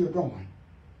what you're still doing.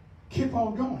 Keep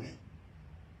on doing it.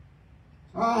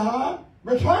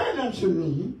 Return unto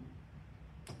me,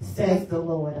 says the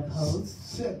Lord of hosts.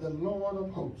 Said the Lord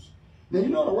of hosts. Now, you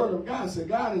know the word of God said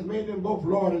God has made them both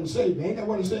Lord and Savior. Ain't that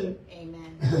what it said?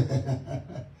 Amen.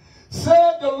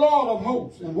 Said the Lord of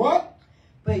hosts. And what?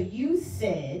 But you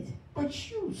said,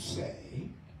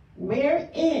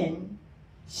 wherein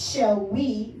shall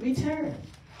we return?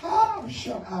 How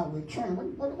shall I return?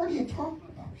 What are you talking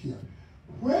about here?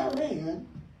 Wherein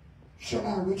shall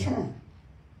I return?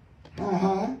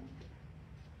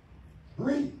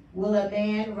 Read. Will a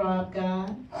man rob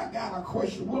God? I got a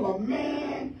question. Will a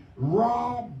man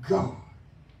rob God?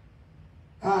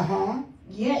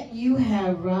 Yet you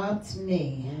have robbed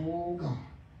me. Oh, God.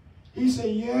 He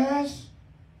said, yes,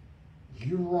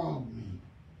 you robbed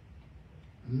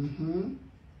me.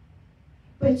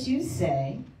 But you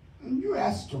say, And you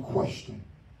asked a question.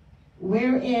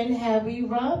 wherein have we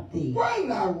robbed thee? Why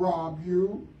did I rob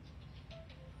you?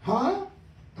 Huh?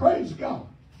 Praise God.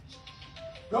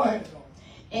 Go ahead.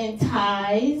 In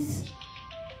tithes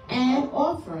and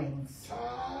offerings.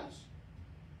 Tithes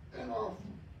and offerings.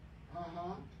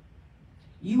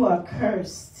 You are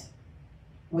cursed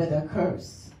with a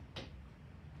curse.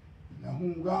 Now,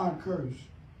 whom God cursed.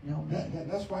 No man.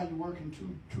 That's why you're working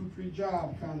two, 3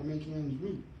 jobs trying to make ends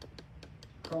meet.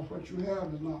 Because what you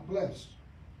have is not blessed.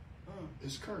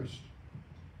 It's cursed.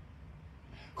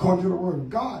 According to the word of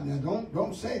God. Now,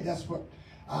 don't say that's what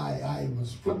I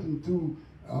was flipping through.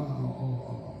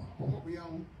 What are we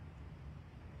on?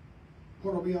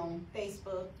 What are we on?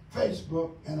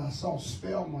 Facebook, and I saw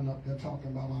Spellman up there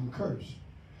talking about I'm cursed.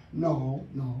 No,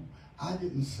 I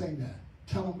didn't say that.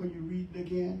 Tell them when you read it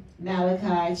again.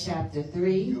 Malachi chapter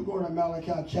 3. You go to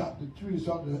Malachi chapter 3,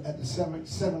 start at the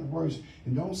 7th verse,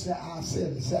 and don't say I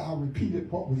said it. Say I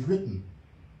repeated what was written.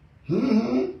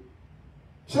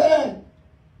 Say,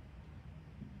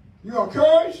 you are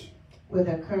cursed? With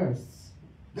a curse.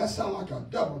 That sounds like a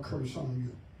double curse on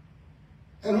you.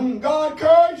 And whom God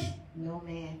cursed? No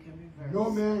man can reverse. No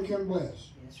man can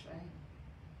bless. That's right.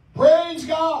 Praise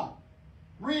God.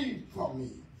 Read for me.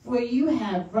 For you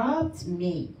have robbed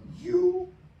me.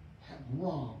 You have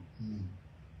robbed me.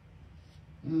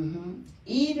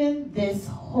 Even this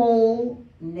whole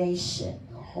nation.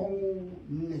 The whole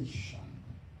nation.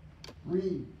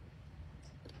 Read.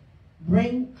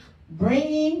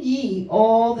 Bringing ye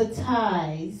all the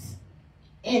tithes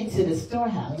into the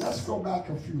storehouse. Now let's go back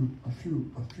a few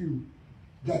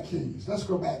decades. Let's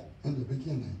go back in the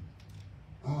beginning.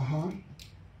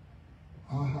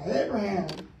 Abraham,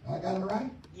 I got it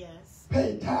right? Yes.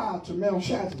 Paid tithe to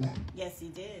Melchizedek. Yes, he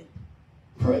did.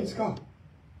 Praise God.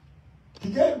 He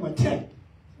gave him a 10th.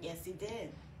 Yes, he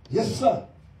did. Yes, sir.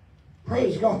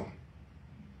 Praise God.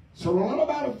 So don't let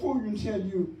nobody fool you and tell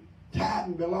you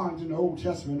tithing belongs in the Old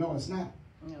Testament. No, it's not.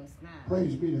 No, it's not.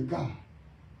 Praise be to God.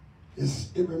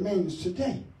 It remains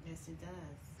today. Yes, it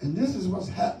does. And this is what's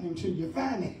happening to your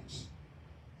finance.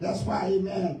 That's why,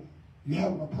 amen, you're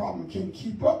having a problem, can't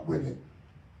keep up with it.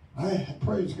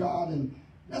 Praise God. And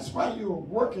that's why you're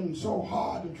working so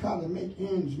hard to try to make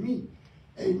ends meet.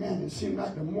 Amen. It seems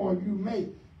like the more you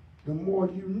make, the more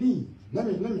you need. Let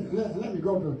me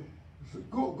go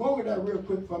with that real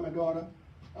quick for my daughter.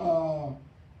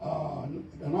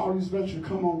 And all these ventures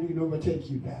come on thee to overtake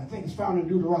you. I think it's found in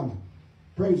Deuteronomy.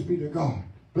 Praise be to God.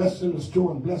 Blessed in the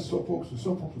store and blessed so folks and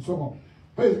so forth and so on.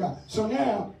 Praise God. So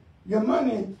now your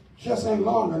money just ain't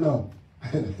long enough.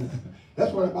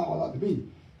 That's what it ought to be.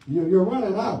 You're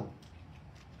running out.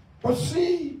 But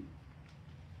see,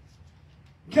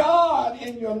 God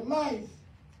in your life,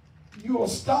 you'll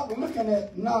stop looking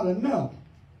at not enough.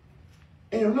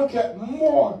 And you look at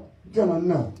more than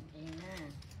enough.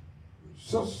 Amen.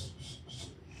 So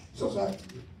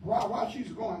while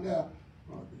she's going there,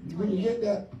 when you get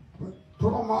that, put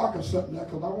a mark or something there,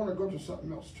 because I want to go to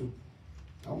something else too.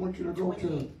 I want you to go 28.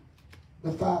 to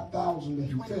the 5,000 that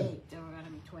he 28. said.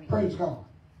 Deuteronomy 28. Praise God.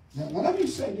 Now let me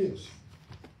say this.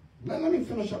 Let me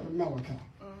finish up with Malachi.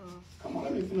 Come on,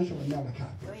 let me finish up with Malachi.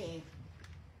 Go ahead.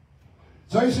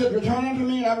 So he said, return unto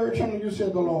me, and I will return to you,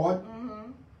 said the Lord.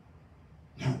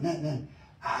 Now,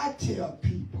 I tell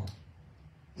people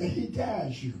that he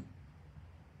dares you.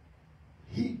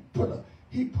 He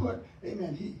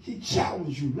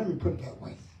challenged you. Let me put it that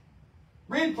way.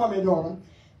 Read for me, daughter.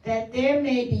 That there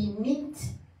may be meat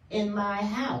in my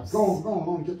house. Go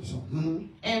on, get this on.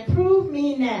 And prove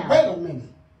me now. Wait a minute.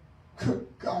 Good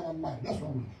God Almighty. That's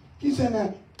what I mean. He said,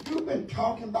 now, you've been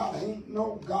talking about ain't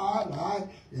no God, right?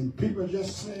 And people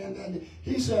just saying that.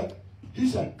 He said,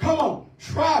 come on,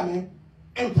 try me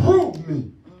and prove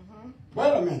me.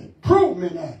 Wait a minute. Prove me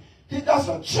now. That's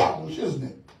a challenge, isn't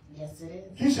it? Yes, it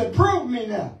is. He said, prove me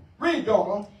now. Read,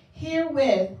 daughter.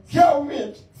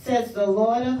 Herewith, says the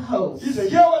Lord of hosts. He said,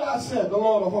 hear what I said, the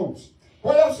Lord of hosts.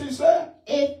 What else he said?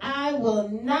 If I will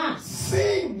not.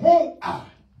 See, won't I?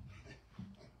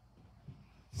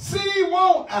 See,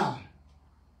 won't I?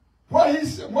 What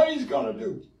he's going to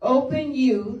do? Open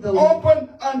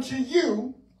unto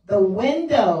you the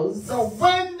windows of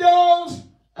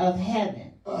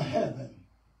heaven.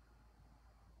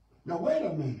 Now, wait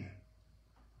a minute.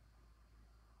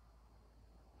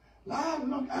 Now, I'm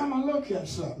going to look at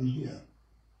something here.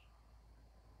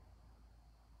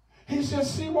 He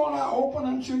says, see, won't I open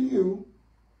unto you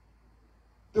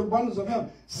the windows of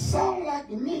heaven? Sound like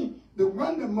to me, the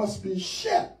window must be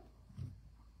shut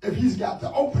if he's got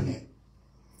to open it.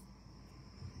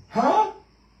 Huh?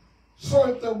 So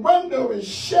if the window is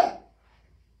shut,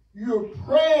 you're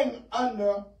praying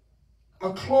under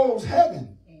a closed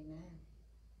heaven.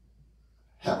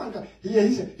 Heaven,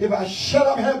 he said, if I shut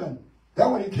up heaven, that's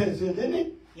what he said, didn't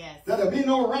he? Yes. That there'll be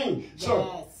no rain.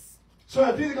 Yes. So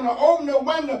if he's going to open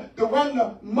the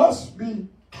window must be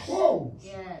closed.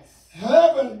 Yes.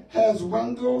 Heaven has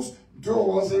windows,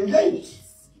 doors, and gates.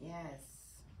 Yes.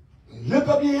 Lift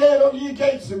up your head over your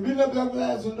gates and be lifted up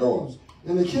as and doors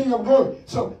in the King of glory.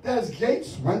 So there's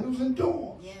gates, windows, and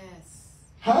doors. Yes.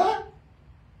 Huh?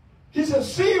 He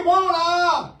says, see, won't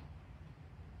I?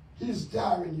 He's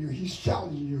daring you. He's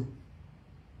challenging you.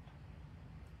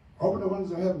 Open the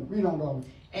windows of heaven. Read on, Lord.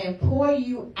 And pour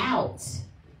you out.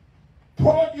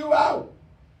 Pour you out.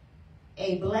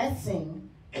 A blessing.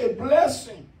 A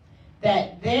blessing.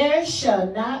 That there shall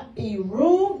not be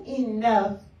room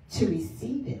enough to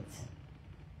receive it.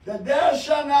 That there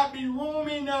shall not be room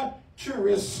enough to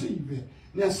receive it.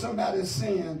 Now somebody's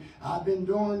saying, I've been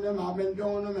doing them,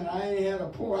 and I ain't had to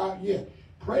pour out yet.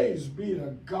 Praise be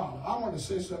to God. I want to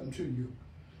say something to you.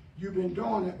 You've been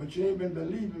doing it, but you ain't been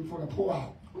believing for the pour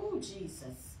out. Oh,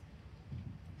 Jesus.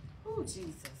 Oh,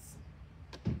 Jesus.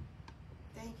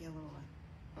 Thank you,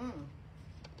 Lord.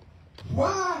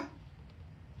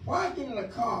 Why get in a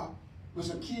car with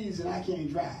some keys and I can't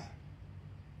drive?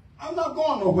 I'm not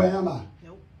going nowhere, am I?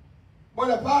 Nope.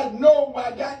 But if I know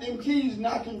I got them keys and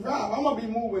I can drive, I'm going to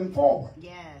be moving forward.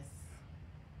 Yes.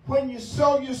 When you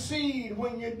sow your seed,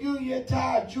 when you do your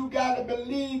tithe, you got to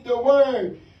believe the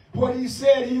word, what he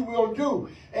said he will do.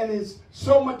 And it's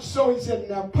so much so, he said,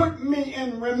 now put me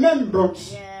in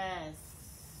remembrance. Yes.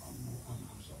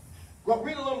 I'm sorry. Well,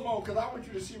 read a little more because I want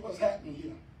you to see what's happening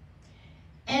here.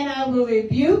 And I will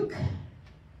rebuke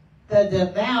the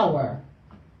devourer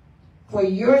for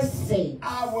your sake.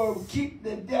 I will keep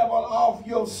the devil off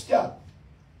your stuff.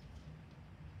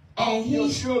 And off your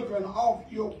children, off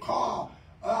your car.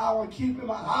 I will keep him.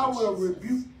 I will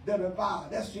rebuke the devourer.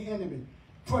 That's the enemy.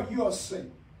 For your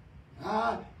sake.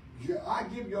 I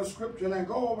give you a scripture and I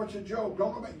go over to Job.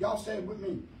 Don't go back. Y'all stay with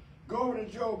me. Go over to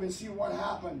Job and see what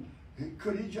happened.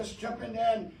 Could he just jump in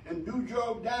there and do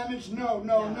Job damage? No.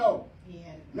 No.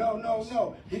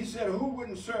 He said, who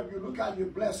wouldn't serve you? Look how you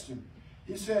blessed him.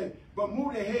 He said, but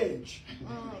move the hedge.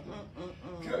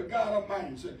 Good God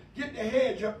Almighty. Said, get the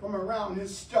hedge up from around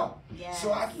his stuff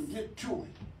so I can get to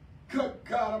it. Good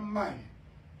God Almighty.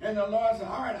 And the Lord said,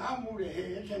 all right, I'll move the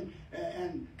hedge,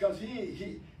 and because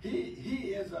he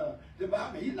is a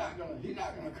devout man. He's not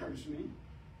gonna curse me.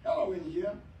 Hello in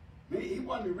here. He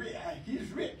wasn't rich.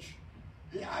 He's rich.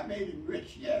 I made him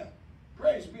rich. Yeah.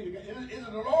 Praise be to God. Is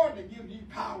it the Lord that gives thee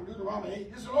power? Deuteronomy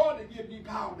 8. It's the Lord that gives thee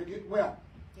power to get wealth.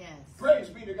 Yes. Praise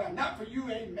be to God. Not for you,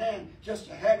 amen, just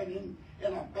to have it in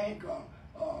a bank or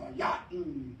yacht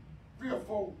and 3 or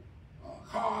 4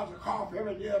 cars, a car for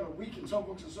every day of the week and so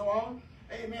forth and so on.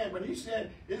 Amen. But he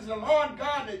said, it's the Lord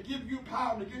God that gives you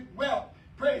power to get wealth.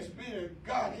 Praise be to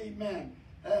God. Amen.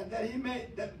 That he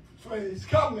made, that so his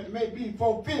covenant may be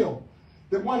fulfilled.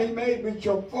 The one he made with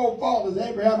your forefathers,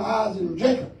 Abraham, Isaac, and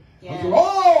Jacob. Yes. Until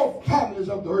all families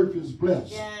of the earth is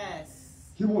blessed. Yes.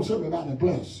 He wants everybody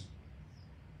blessed.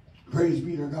 Praise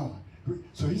be to God.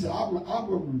 So he said, I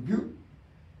will rebuke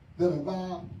the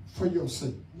devourer for your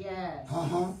sake. Yes.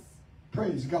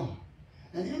 Praise God.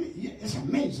 And it's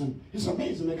amazing. It's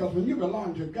amazing because when you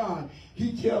belong to God,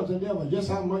 he tells the devil just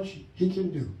how much he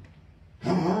can do.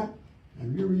 And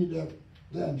you read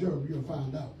that in Job, you'll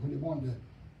find out when he wanted to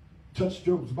touch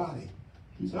Job's body.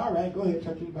 He said, all right, go ahead,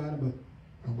 touch his body, but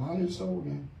while his soul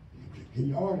again, give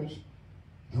your orders.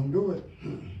 Don't do it.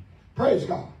 Praise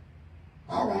God.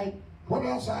 All right. What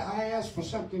else? I asked for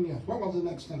something else. What was the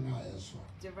next thing I asked for?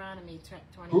 Deuteronomy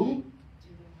 28. Who?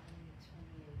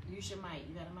 Use your mic.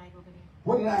 You got a mic over there?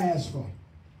 What did I ask for?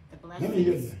 The blessings. Let me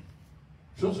hear you.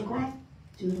 Sister Grant?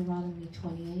 Deuteronomy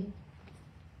 28.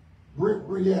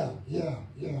 Yeah.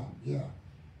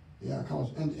 Yeah,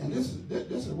 and this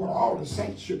is what all the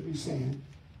saints should be saying.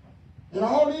 And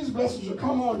all these blessings will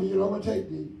come on you and overtake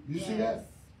thee. You see that?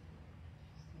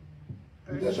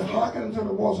 That you hearken unto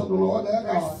the voice of the Lord their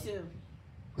God. Verse 2.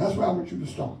 That's where I want you to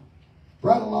start.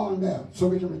 Right along there, so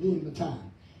we can redeem the time.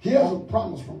 Here's a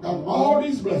promise from God. All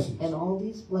these blessings. And all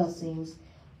these blessings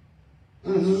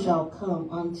Mm-hmm. shall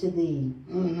come unto thee,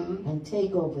 Mm-hmm. and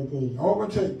take over thee.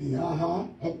 Overtake thee,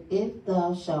 And if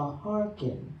thou shalt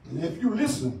hearken And if you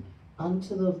listen,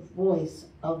 unto the voice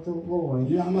of the Lord.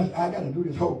 yeah, I got to do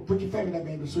this whole. Put your finger there,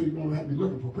 baby, so you won't have to be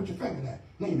looking for. Put your finger there.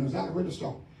 Now you know exactly where to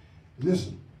start.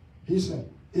 Listen. He said,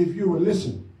 if you will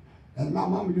listen. And my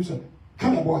mama used to say,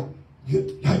 come here, boy. Yeah.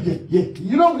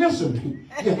 You don't listen.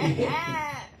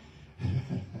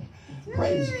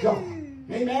 Praise God.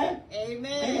 Amen.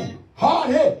 Amen. Hard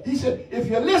head. He said, if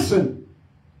you listen,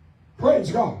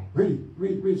 praise God. Read,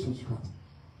 Sister Christ.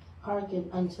 Hearken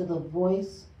unto the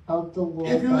voice of the Lord.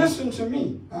 If you listen to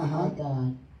me, my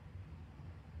God.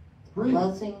 read.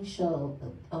 Blessing shall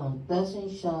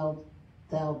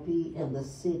thou be in the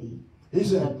city. He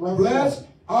said, bless,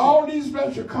 all these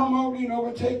blessings shall come over thee and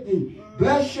overtake thee.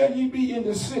 Blessed shall ye be in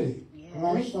the city.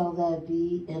 Blessed shall thou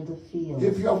be in the field.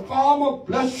 If you're a farmer,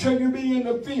 blessed shall you be in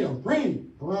the field.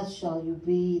 Read. Blessed shall you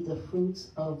be the fruits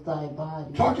of thy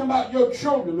body. Talking about your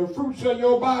children, the fruits of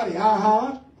your body.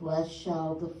 Blessed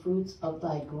shall the fruits of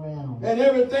thy ground. And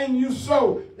everything you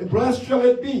sow, blessed shall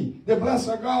it be. The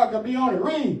blessing of God can be on it.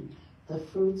 Read. The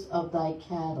fruits of thy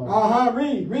cattle.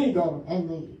 Read, daughter. And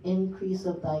the increase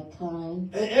of thy kind.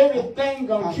 And everything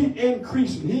gonna keep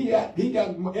increasing. He got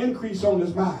increase on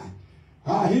his mind.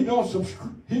 He don't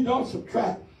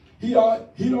subtract. He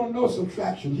don't know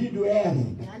subtraction. He do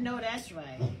adding. I know that's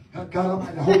right. God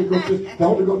Almighty, the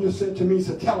Holy Ghost just said to me, he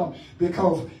said, tell them,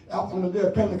 because on the day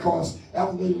of Pentecost,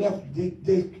 after they left,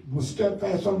 they were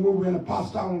steadfast, unmovable in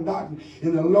apostolic doctrine,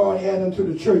 and the Lord added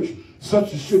unto the church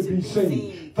such as should be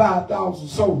saved. 5,000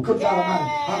 souls. Good God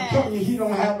Almighty. I'm telling you,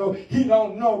 he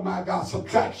don't know, my God,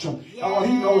 subtraction. All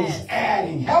he knows is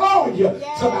adding. Hello with you.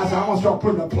 Somebody said, I'm going to start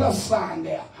putting a plus sign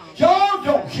there. Y'all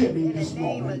don't kid me this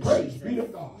morning. Praise be to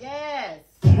God. Yes.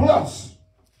 Plus.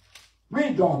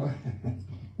 Read, daughter.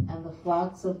 And the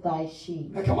flocks of thy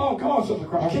sheep. Now, come on, Sister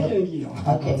Christ. Kick it in gear.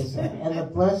 Okay, sir. And the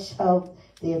blessed shall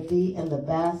there be in the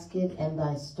basket and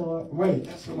thy store. Wait,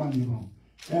 that's the one you want.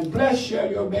 And blessed shall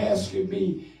your basket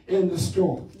be in the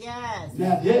store. Yes.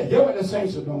 Now, hear what the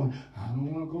saints are doing. I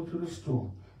don't want to go to the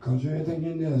store because everything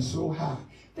in there is so high.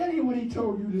 That ain't what he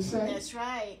told you to say. That's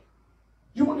right.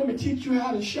 You want him to teach you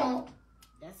how to shout?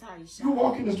 That's how you shout. You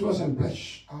walk in the store and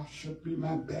blessed should be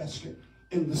my basket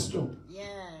in the store. Yes.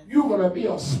 You're going to be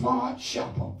a smart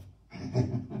shopper.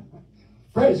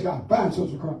 Praise God. Fine,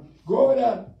 Sister Carl. Go over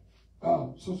there,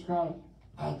 Sister Carl.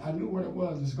 I knew what it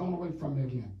was. It's gone away from me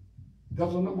again. There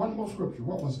was one more scripture.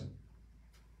 What was it?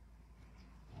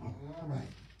 All right.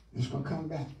 It's going to come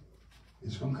back.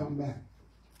 It's going to come back.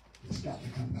 It's got to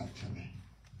come back to me.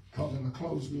 Because it'll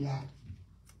close me out.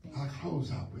 I'll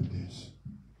close out with this.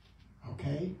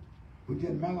 Okay? We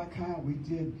did Malachi. We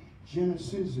did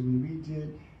Genesis. And we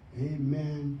did,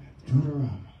 amen,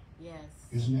 Deuteronomy. Yes.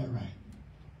 Isn't that right?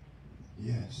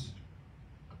 Yes.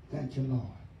 Thank you, Lord.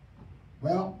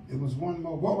 Well, it was one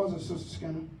more. What was it, Sister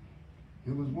Skinner?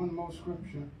 It was one more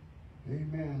scripture.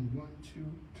 Amen. 1,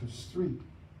 2, 3.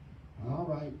 All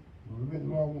right. Well, the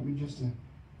Lord want me just to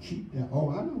keep that. Oh,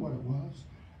 I know what it was.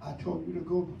 I told you to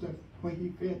go to where he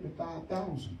fed the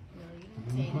 5,000.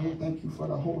 Thank you for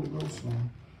the Holy Ghost, man.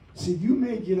 See, you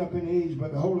may get up in age,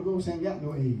 but the Holy Ghost ain't got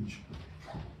no age.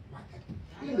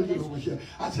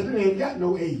 I said, it ain't got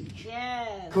no age.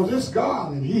 Yes. Because it's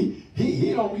God, and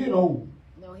he don't get old.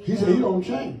 No, He said he don't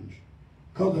change.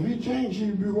 Because if he changed,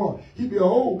 he'd be what? He'd be an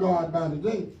old God by the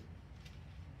day.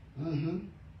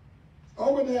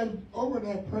 Over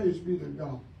there, praise be to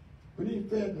God. But he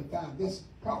fed the 5,000. That's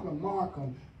probably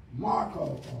Marco.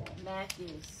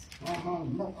 Matthews.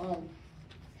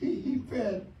 He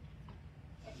fed,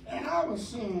 and I was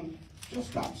saying,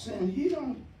 just stop saying, he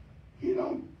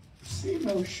don't see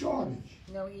no shortage.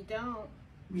 No, he don't.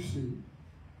 You see.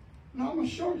 Now I'm gonna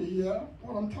show you here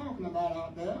what I'm talking about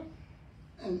out there.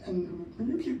 And when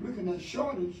you keep looking at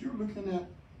shortage, you're looking at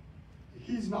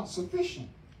he's not sufficient.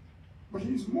 But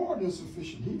he's more than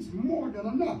sufficient. He's more than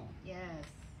enough. Yes.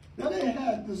 Now they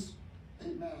had this,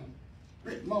 amen,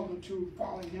 great multitude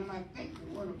following him. I think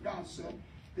the word of God said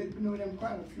they'd been with him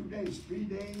quite a few days, 3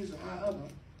 days or however.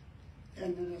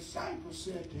 And the disciples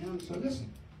said to him, so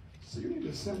listen, so you need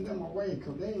to send them away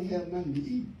because they ain't had nothing to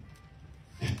eat.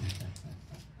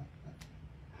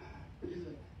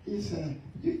 He said,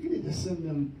 you need to send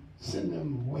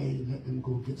them away and let them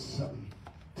go get something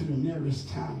to the nearest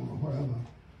town or whatever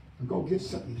and go get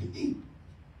something to eat.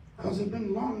 Because it's been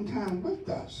a long time with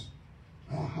us.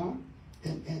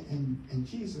 And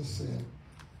Jesus said,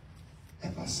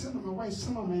 if I send them away,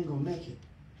 some of them ain't going to make it.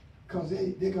 Because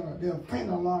they'll faint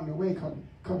along the way because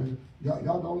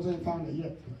y'all those ain't found it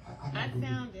yet. I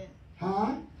found it.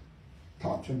 Huh?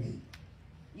 Talk to me.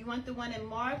 You want the one in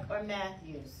Mark or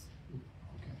Matthew's?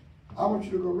 Okay. I want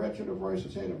you to go right to the verse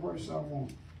and say the verse I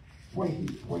want. Where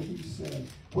he said,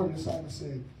 where the disciple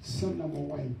said, send them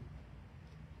away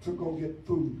to go get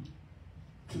food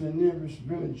to the nearest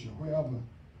village or wherever.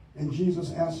 And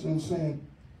Jesus answered and said,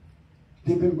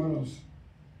 they've been with us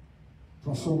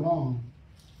for so long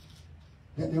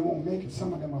that they won't make it.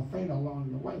 Some of them are faint along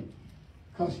the way.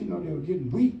 Because, they were getting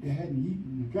weak. They hadn't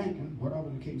eaten and drinking, whatever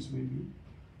the case may be.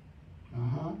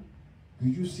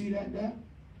 Did you see that there?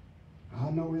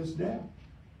 I know it's there.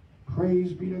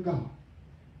 Praise be to God.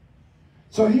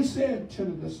 So he said to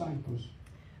the disciples,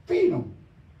 feed them.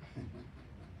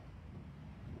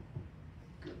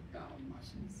 Good God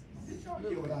Almighty. Did y'all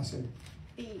hear what I said?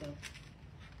 Feed them.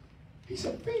 He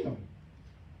said, feed them.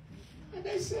 And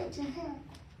they said to him,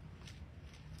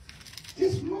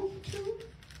 this multitude,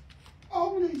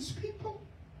 all these people,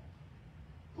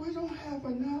 we don't have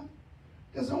enough.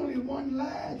 There's only one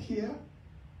lad here.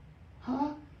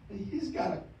 And he's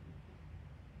got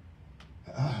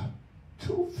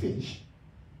 2 fish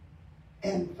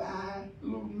and 5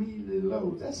 little mealy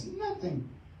loaves. That's nothing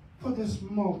for this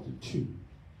multitude.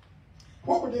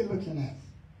 What were they looking at?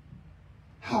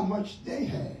 How much they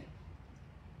had.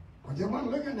 But they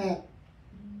weren't looking at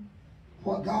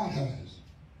what God has.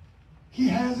 He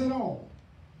has it all.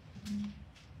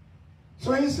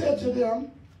 So he said to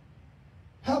them,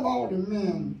 have all the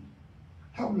men,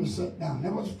 help them to sit down.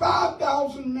 There was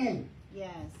 5,000 men.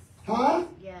 Yes. Huh?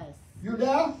 Yes. You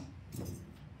there?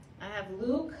 I have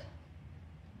Luke.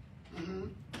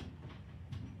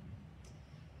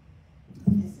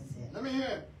 This is it. Let me hear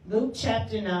it. Luke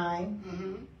chapter 9.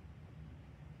 I'm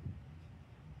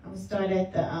going to start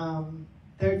at the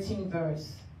 13th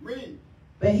verse. Read.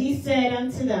 But he said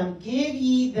unto them, give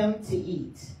ye them to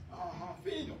eat.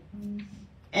 Feed them.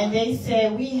 And they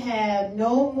said, we have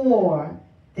no more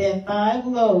than 5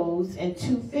 loaves and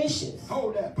 2 fishes.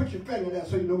 Hold that. Put your finger there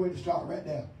so you know where to start right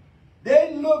there.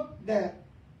 They looked at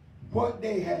what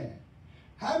they had.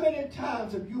 How many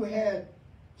times have you had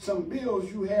some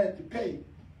bills you had to pay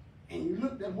and you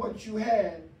looked at what you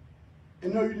had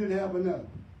and know you didn't have enough?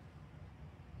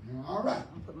 All right.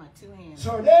 I'll put my 2 hands.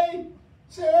 So they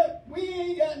said, we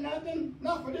ain't got nothing,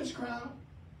 not for this crowd.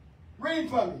 Read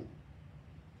for me.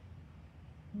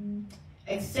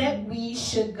 Except we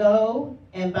should go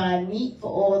and buy meat for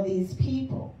all these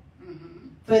people.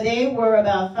 For they were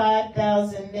about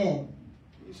 5,000 men.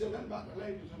 He said nothing about the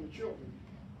ladies and the children.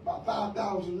 About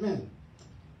 5,000 men.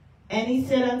 And he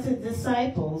said unto the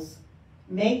disciples,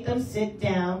 make them sit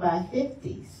down by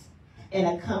 50s in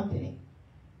a company.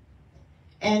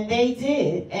 And they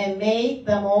did, and made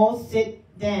them all sit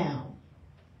down.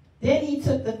 Then he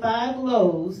took the 5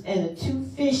 loaves and the 2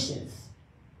 fishes,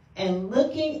 and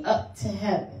looking up to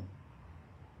heaven,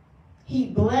 he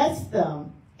blessed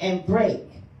them and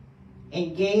brake,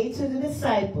 and gave to the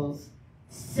disciples,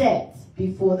 set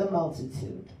before the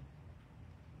multitude.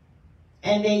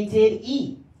 And they did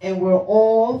eat, and were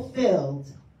all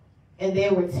filled, and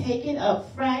there were taken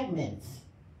up fragments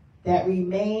that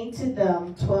remained to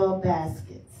them 12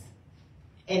 baskets.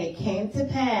 And it came to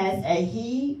pass, as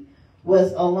he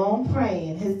was alone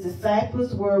praying, his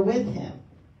disciples were with him.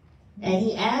 And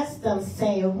he asked them,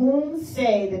 saying, whom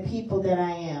say the people that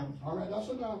I am? All right, that's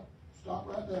enough. Stop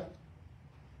right there.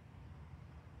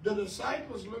 The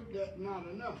disciples looked at not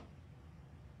enough.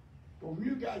 But when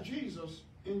you got Jesus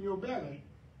in your belly,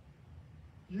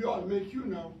 you ought to make you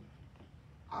know,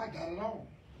 I got it all.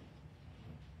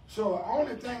 So the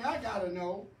only thing I got to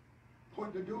know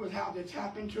what to do is how to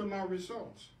tap into my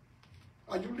results.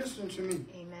 Are you listening to me?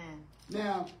 Amen.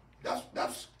 Now,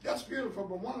 that's beautiful,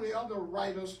 but one of the other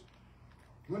writers,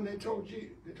 when they told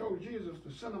Jesus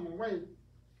to send them away,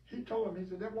 he told them, he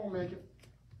said, they won't make it.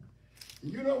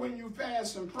 You know when you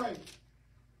fast and pray,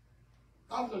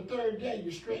 after the 3rd day,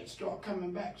 your strength start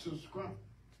coming back, so scrum.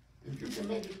 If you can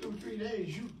make it through 3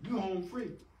 days, you home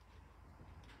free.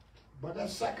 But that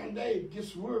 2nd day it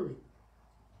gets worried,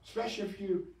 especially if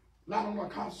you not on a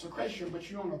consecration, but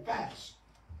you're on a fast.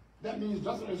 That means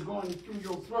nothing is going through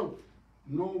your throat.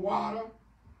 No water,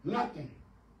 nothing.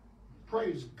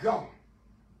 Praise God.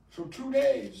 So 2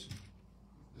 days,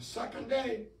 the 2nd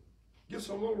day gets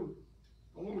a little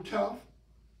tough.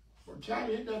 By the time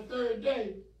you hit that 3rd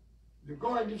day, the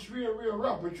going gets real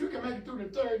rough. But you can make it through the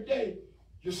 3rd day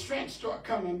your strength start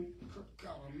coming,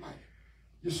 God Almighty,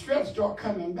 your strength start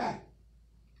coming back.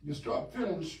 You start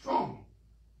feeling strong.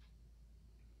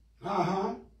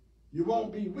 You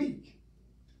won't be weak.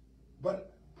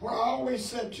 But what I always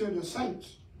said to the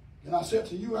saints, and I said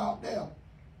to you out there,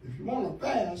 if you want to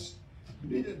fast,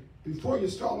 you need to, before you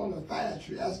start on the fast,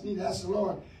 you need to ask the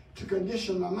Lord to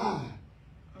condition my mind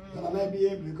that I may be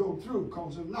able to go through.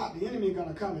 Because if not, the enemy is going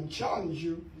to come and challenge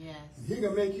you. Yes. He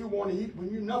can make you want to eat when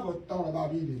you never thought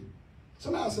about eating.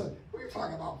 Somebody said, we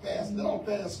talking about fasting. They don't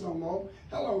fast no more.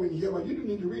 Hello in here, but you do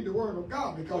need to read the word of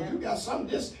God, because you got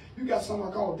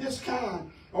something called this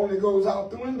kind only goes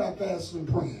out through and by fasting and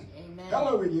praying. Amen.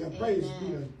 Hello in here. Praise be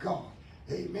to God.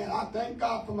 Amen. I thank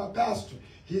God for my pastor.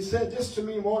 He said this to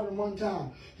me more than one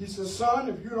time. He said, son,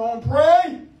 if you don't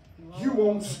pray, you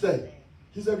won't stay.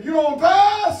 He said, if you don't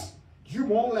fast, you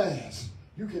won't last.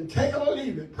 You can take it or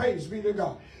leave it. Praise be to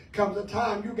God. Comes a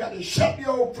time you got to shut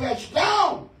your old flesh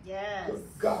down. Yes. Good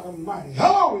God Almighty.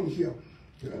 Hello in here.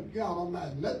 Good God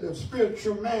Almighty. Let the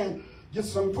spiritual man get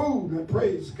some food and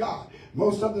praise God.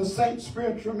 Most of the saints'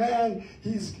 spiritual man,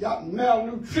 he's got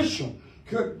malnutrition.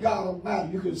 Good God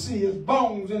Almighty. You can see his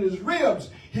bones and his ribs.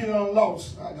 He done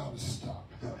lost. I got to stop.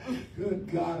 Good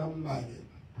God Almighty.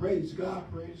 Praise God.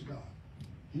 Praise God.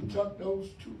 He took those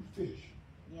 2 fish.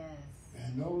 Yes.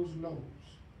 And those loaves.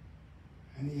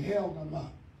 And he held them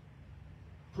up.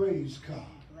 Praise God.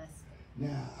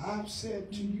 Now, I've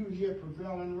said to you here,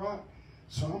 Prevailingrock,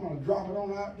 so I'm going to drop it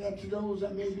on out there to those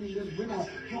that may be this. We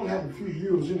don't have a few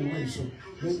viewers anyway, so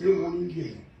they won't even get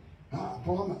it.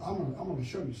 Well, I'm going to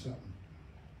show you something.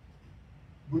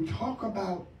 We talk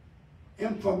about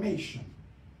information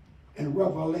and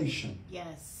revelation.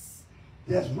 Yes.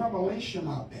 There's revelation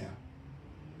out there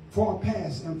for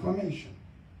past information.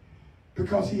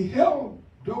 Because he held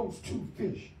those 2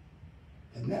 fish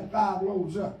and that 5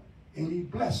 loaves up, and he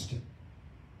blessed it.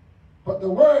 But the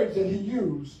words that he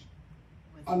used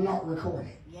are not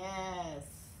recorded. Yes,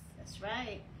 that's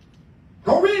right.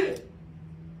 Go read it.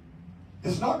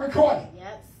 It's not recorded.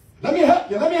 Yes. Let me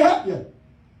help you.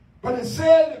 But it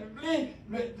said,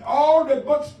 all the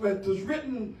books that was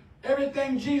written,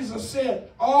 everything Jesus said,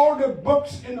 all the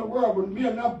books in the world would be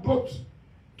enough books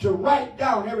to write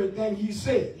down everything he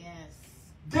said. Yes.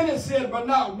 Then it said, but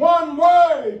not one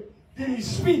word did he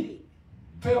speak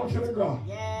fell to the ground.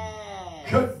 Yes.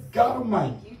 Good God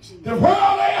Almighty. Then where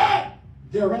are they at?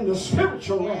 They're in the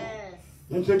spiritual realm. Yes.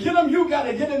 And to get them, you got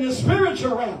to get in the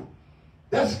spiritual realm.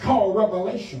 That's called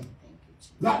revelation,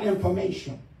 not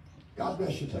information. God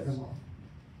bless you. Take us off.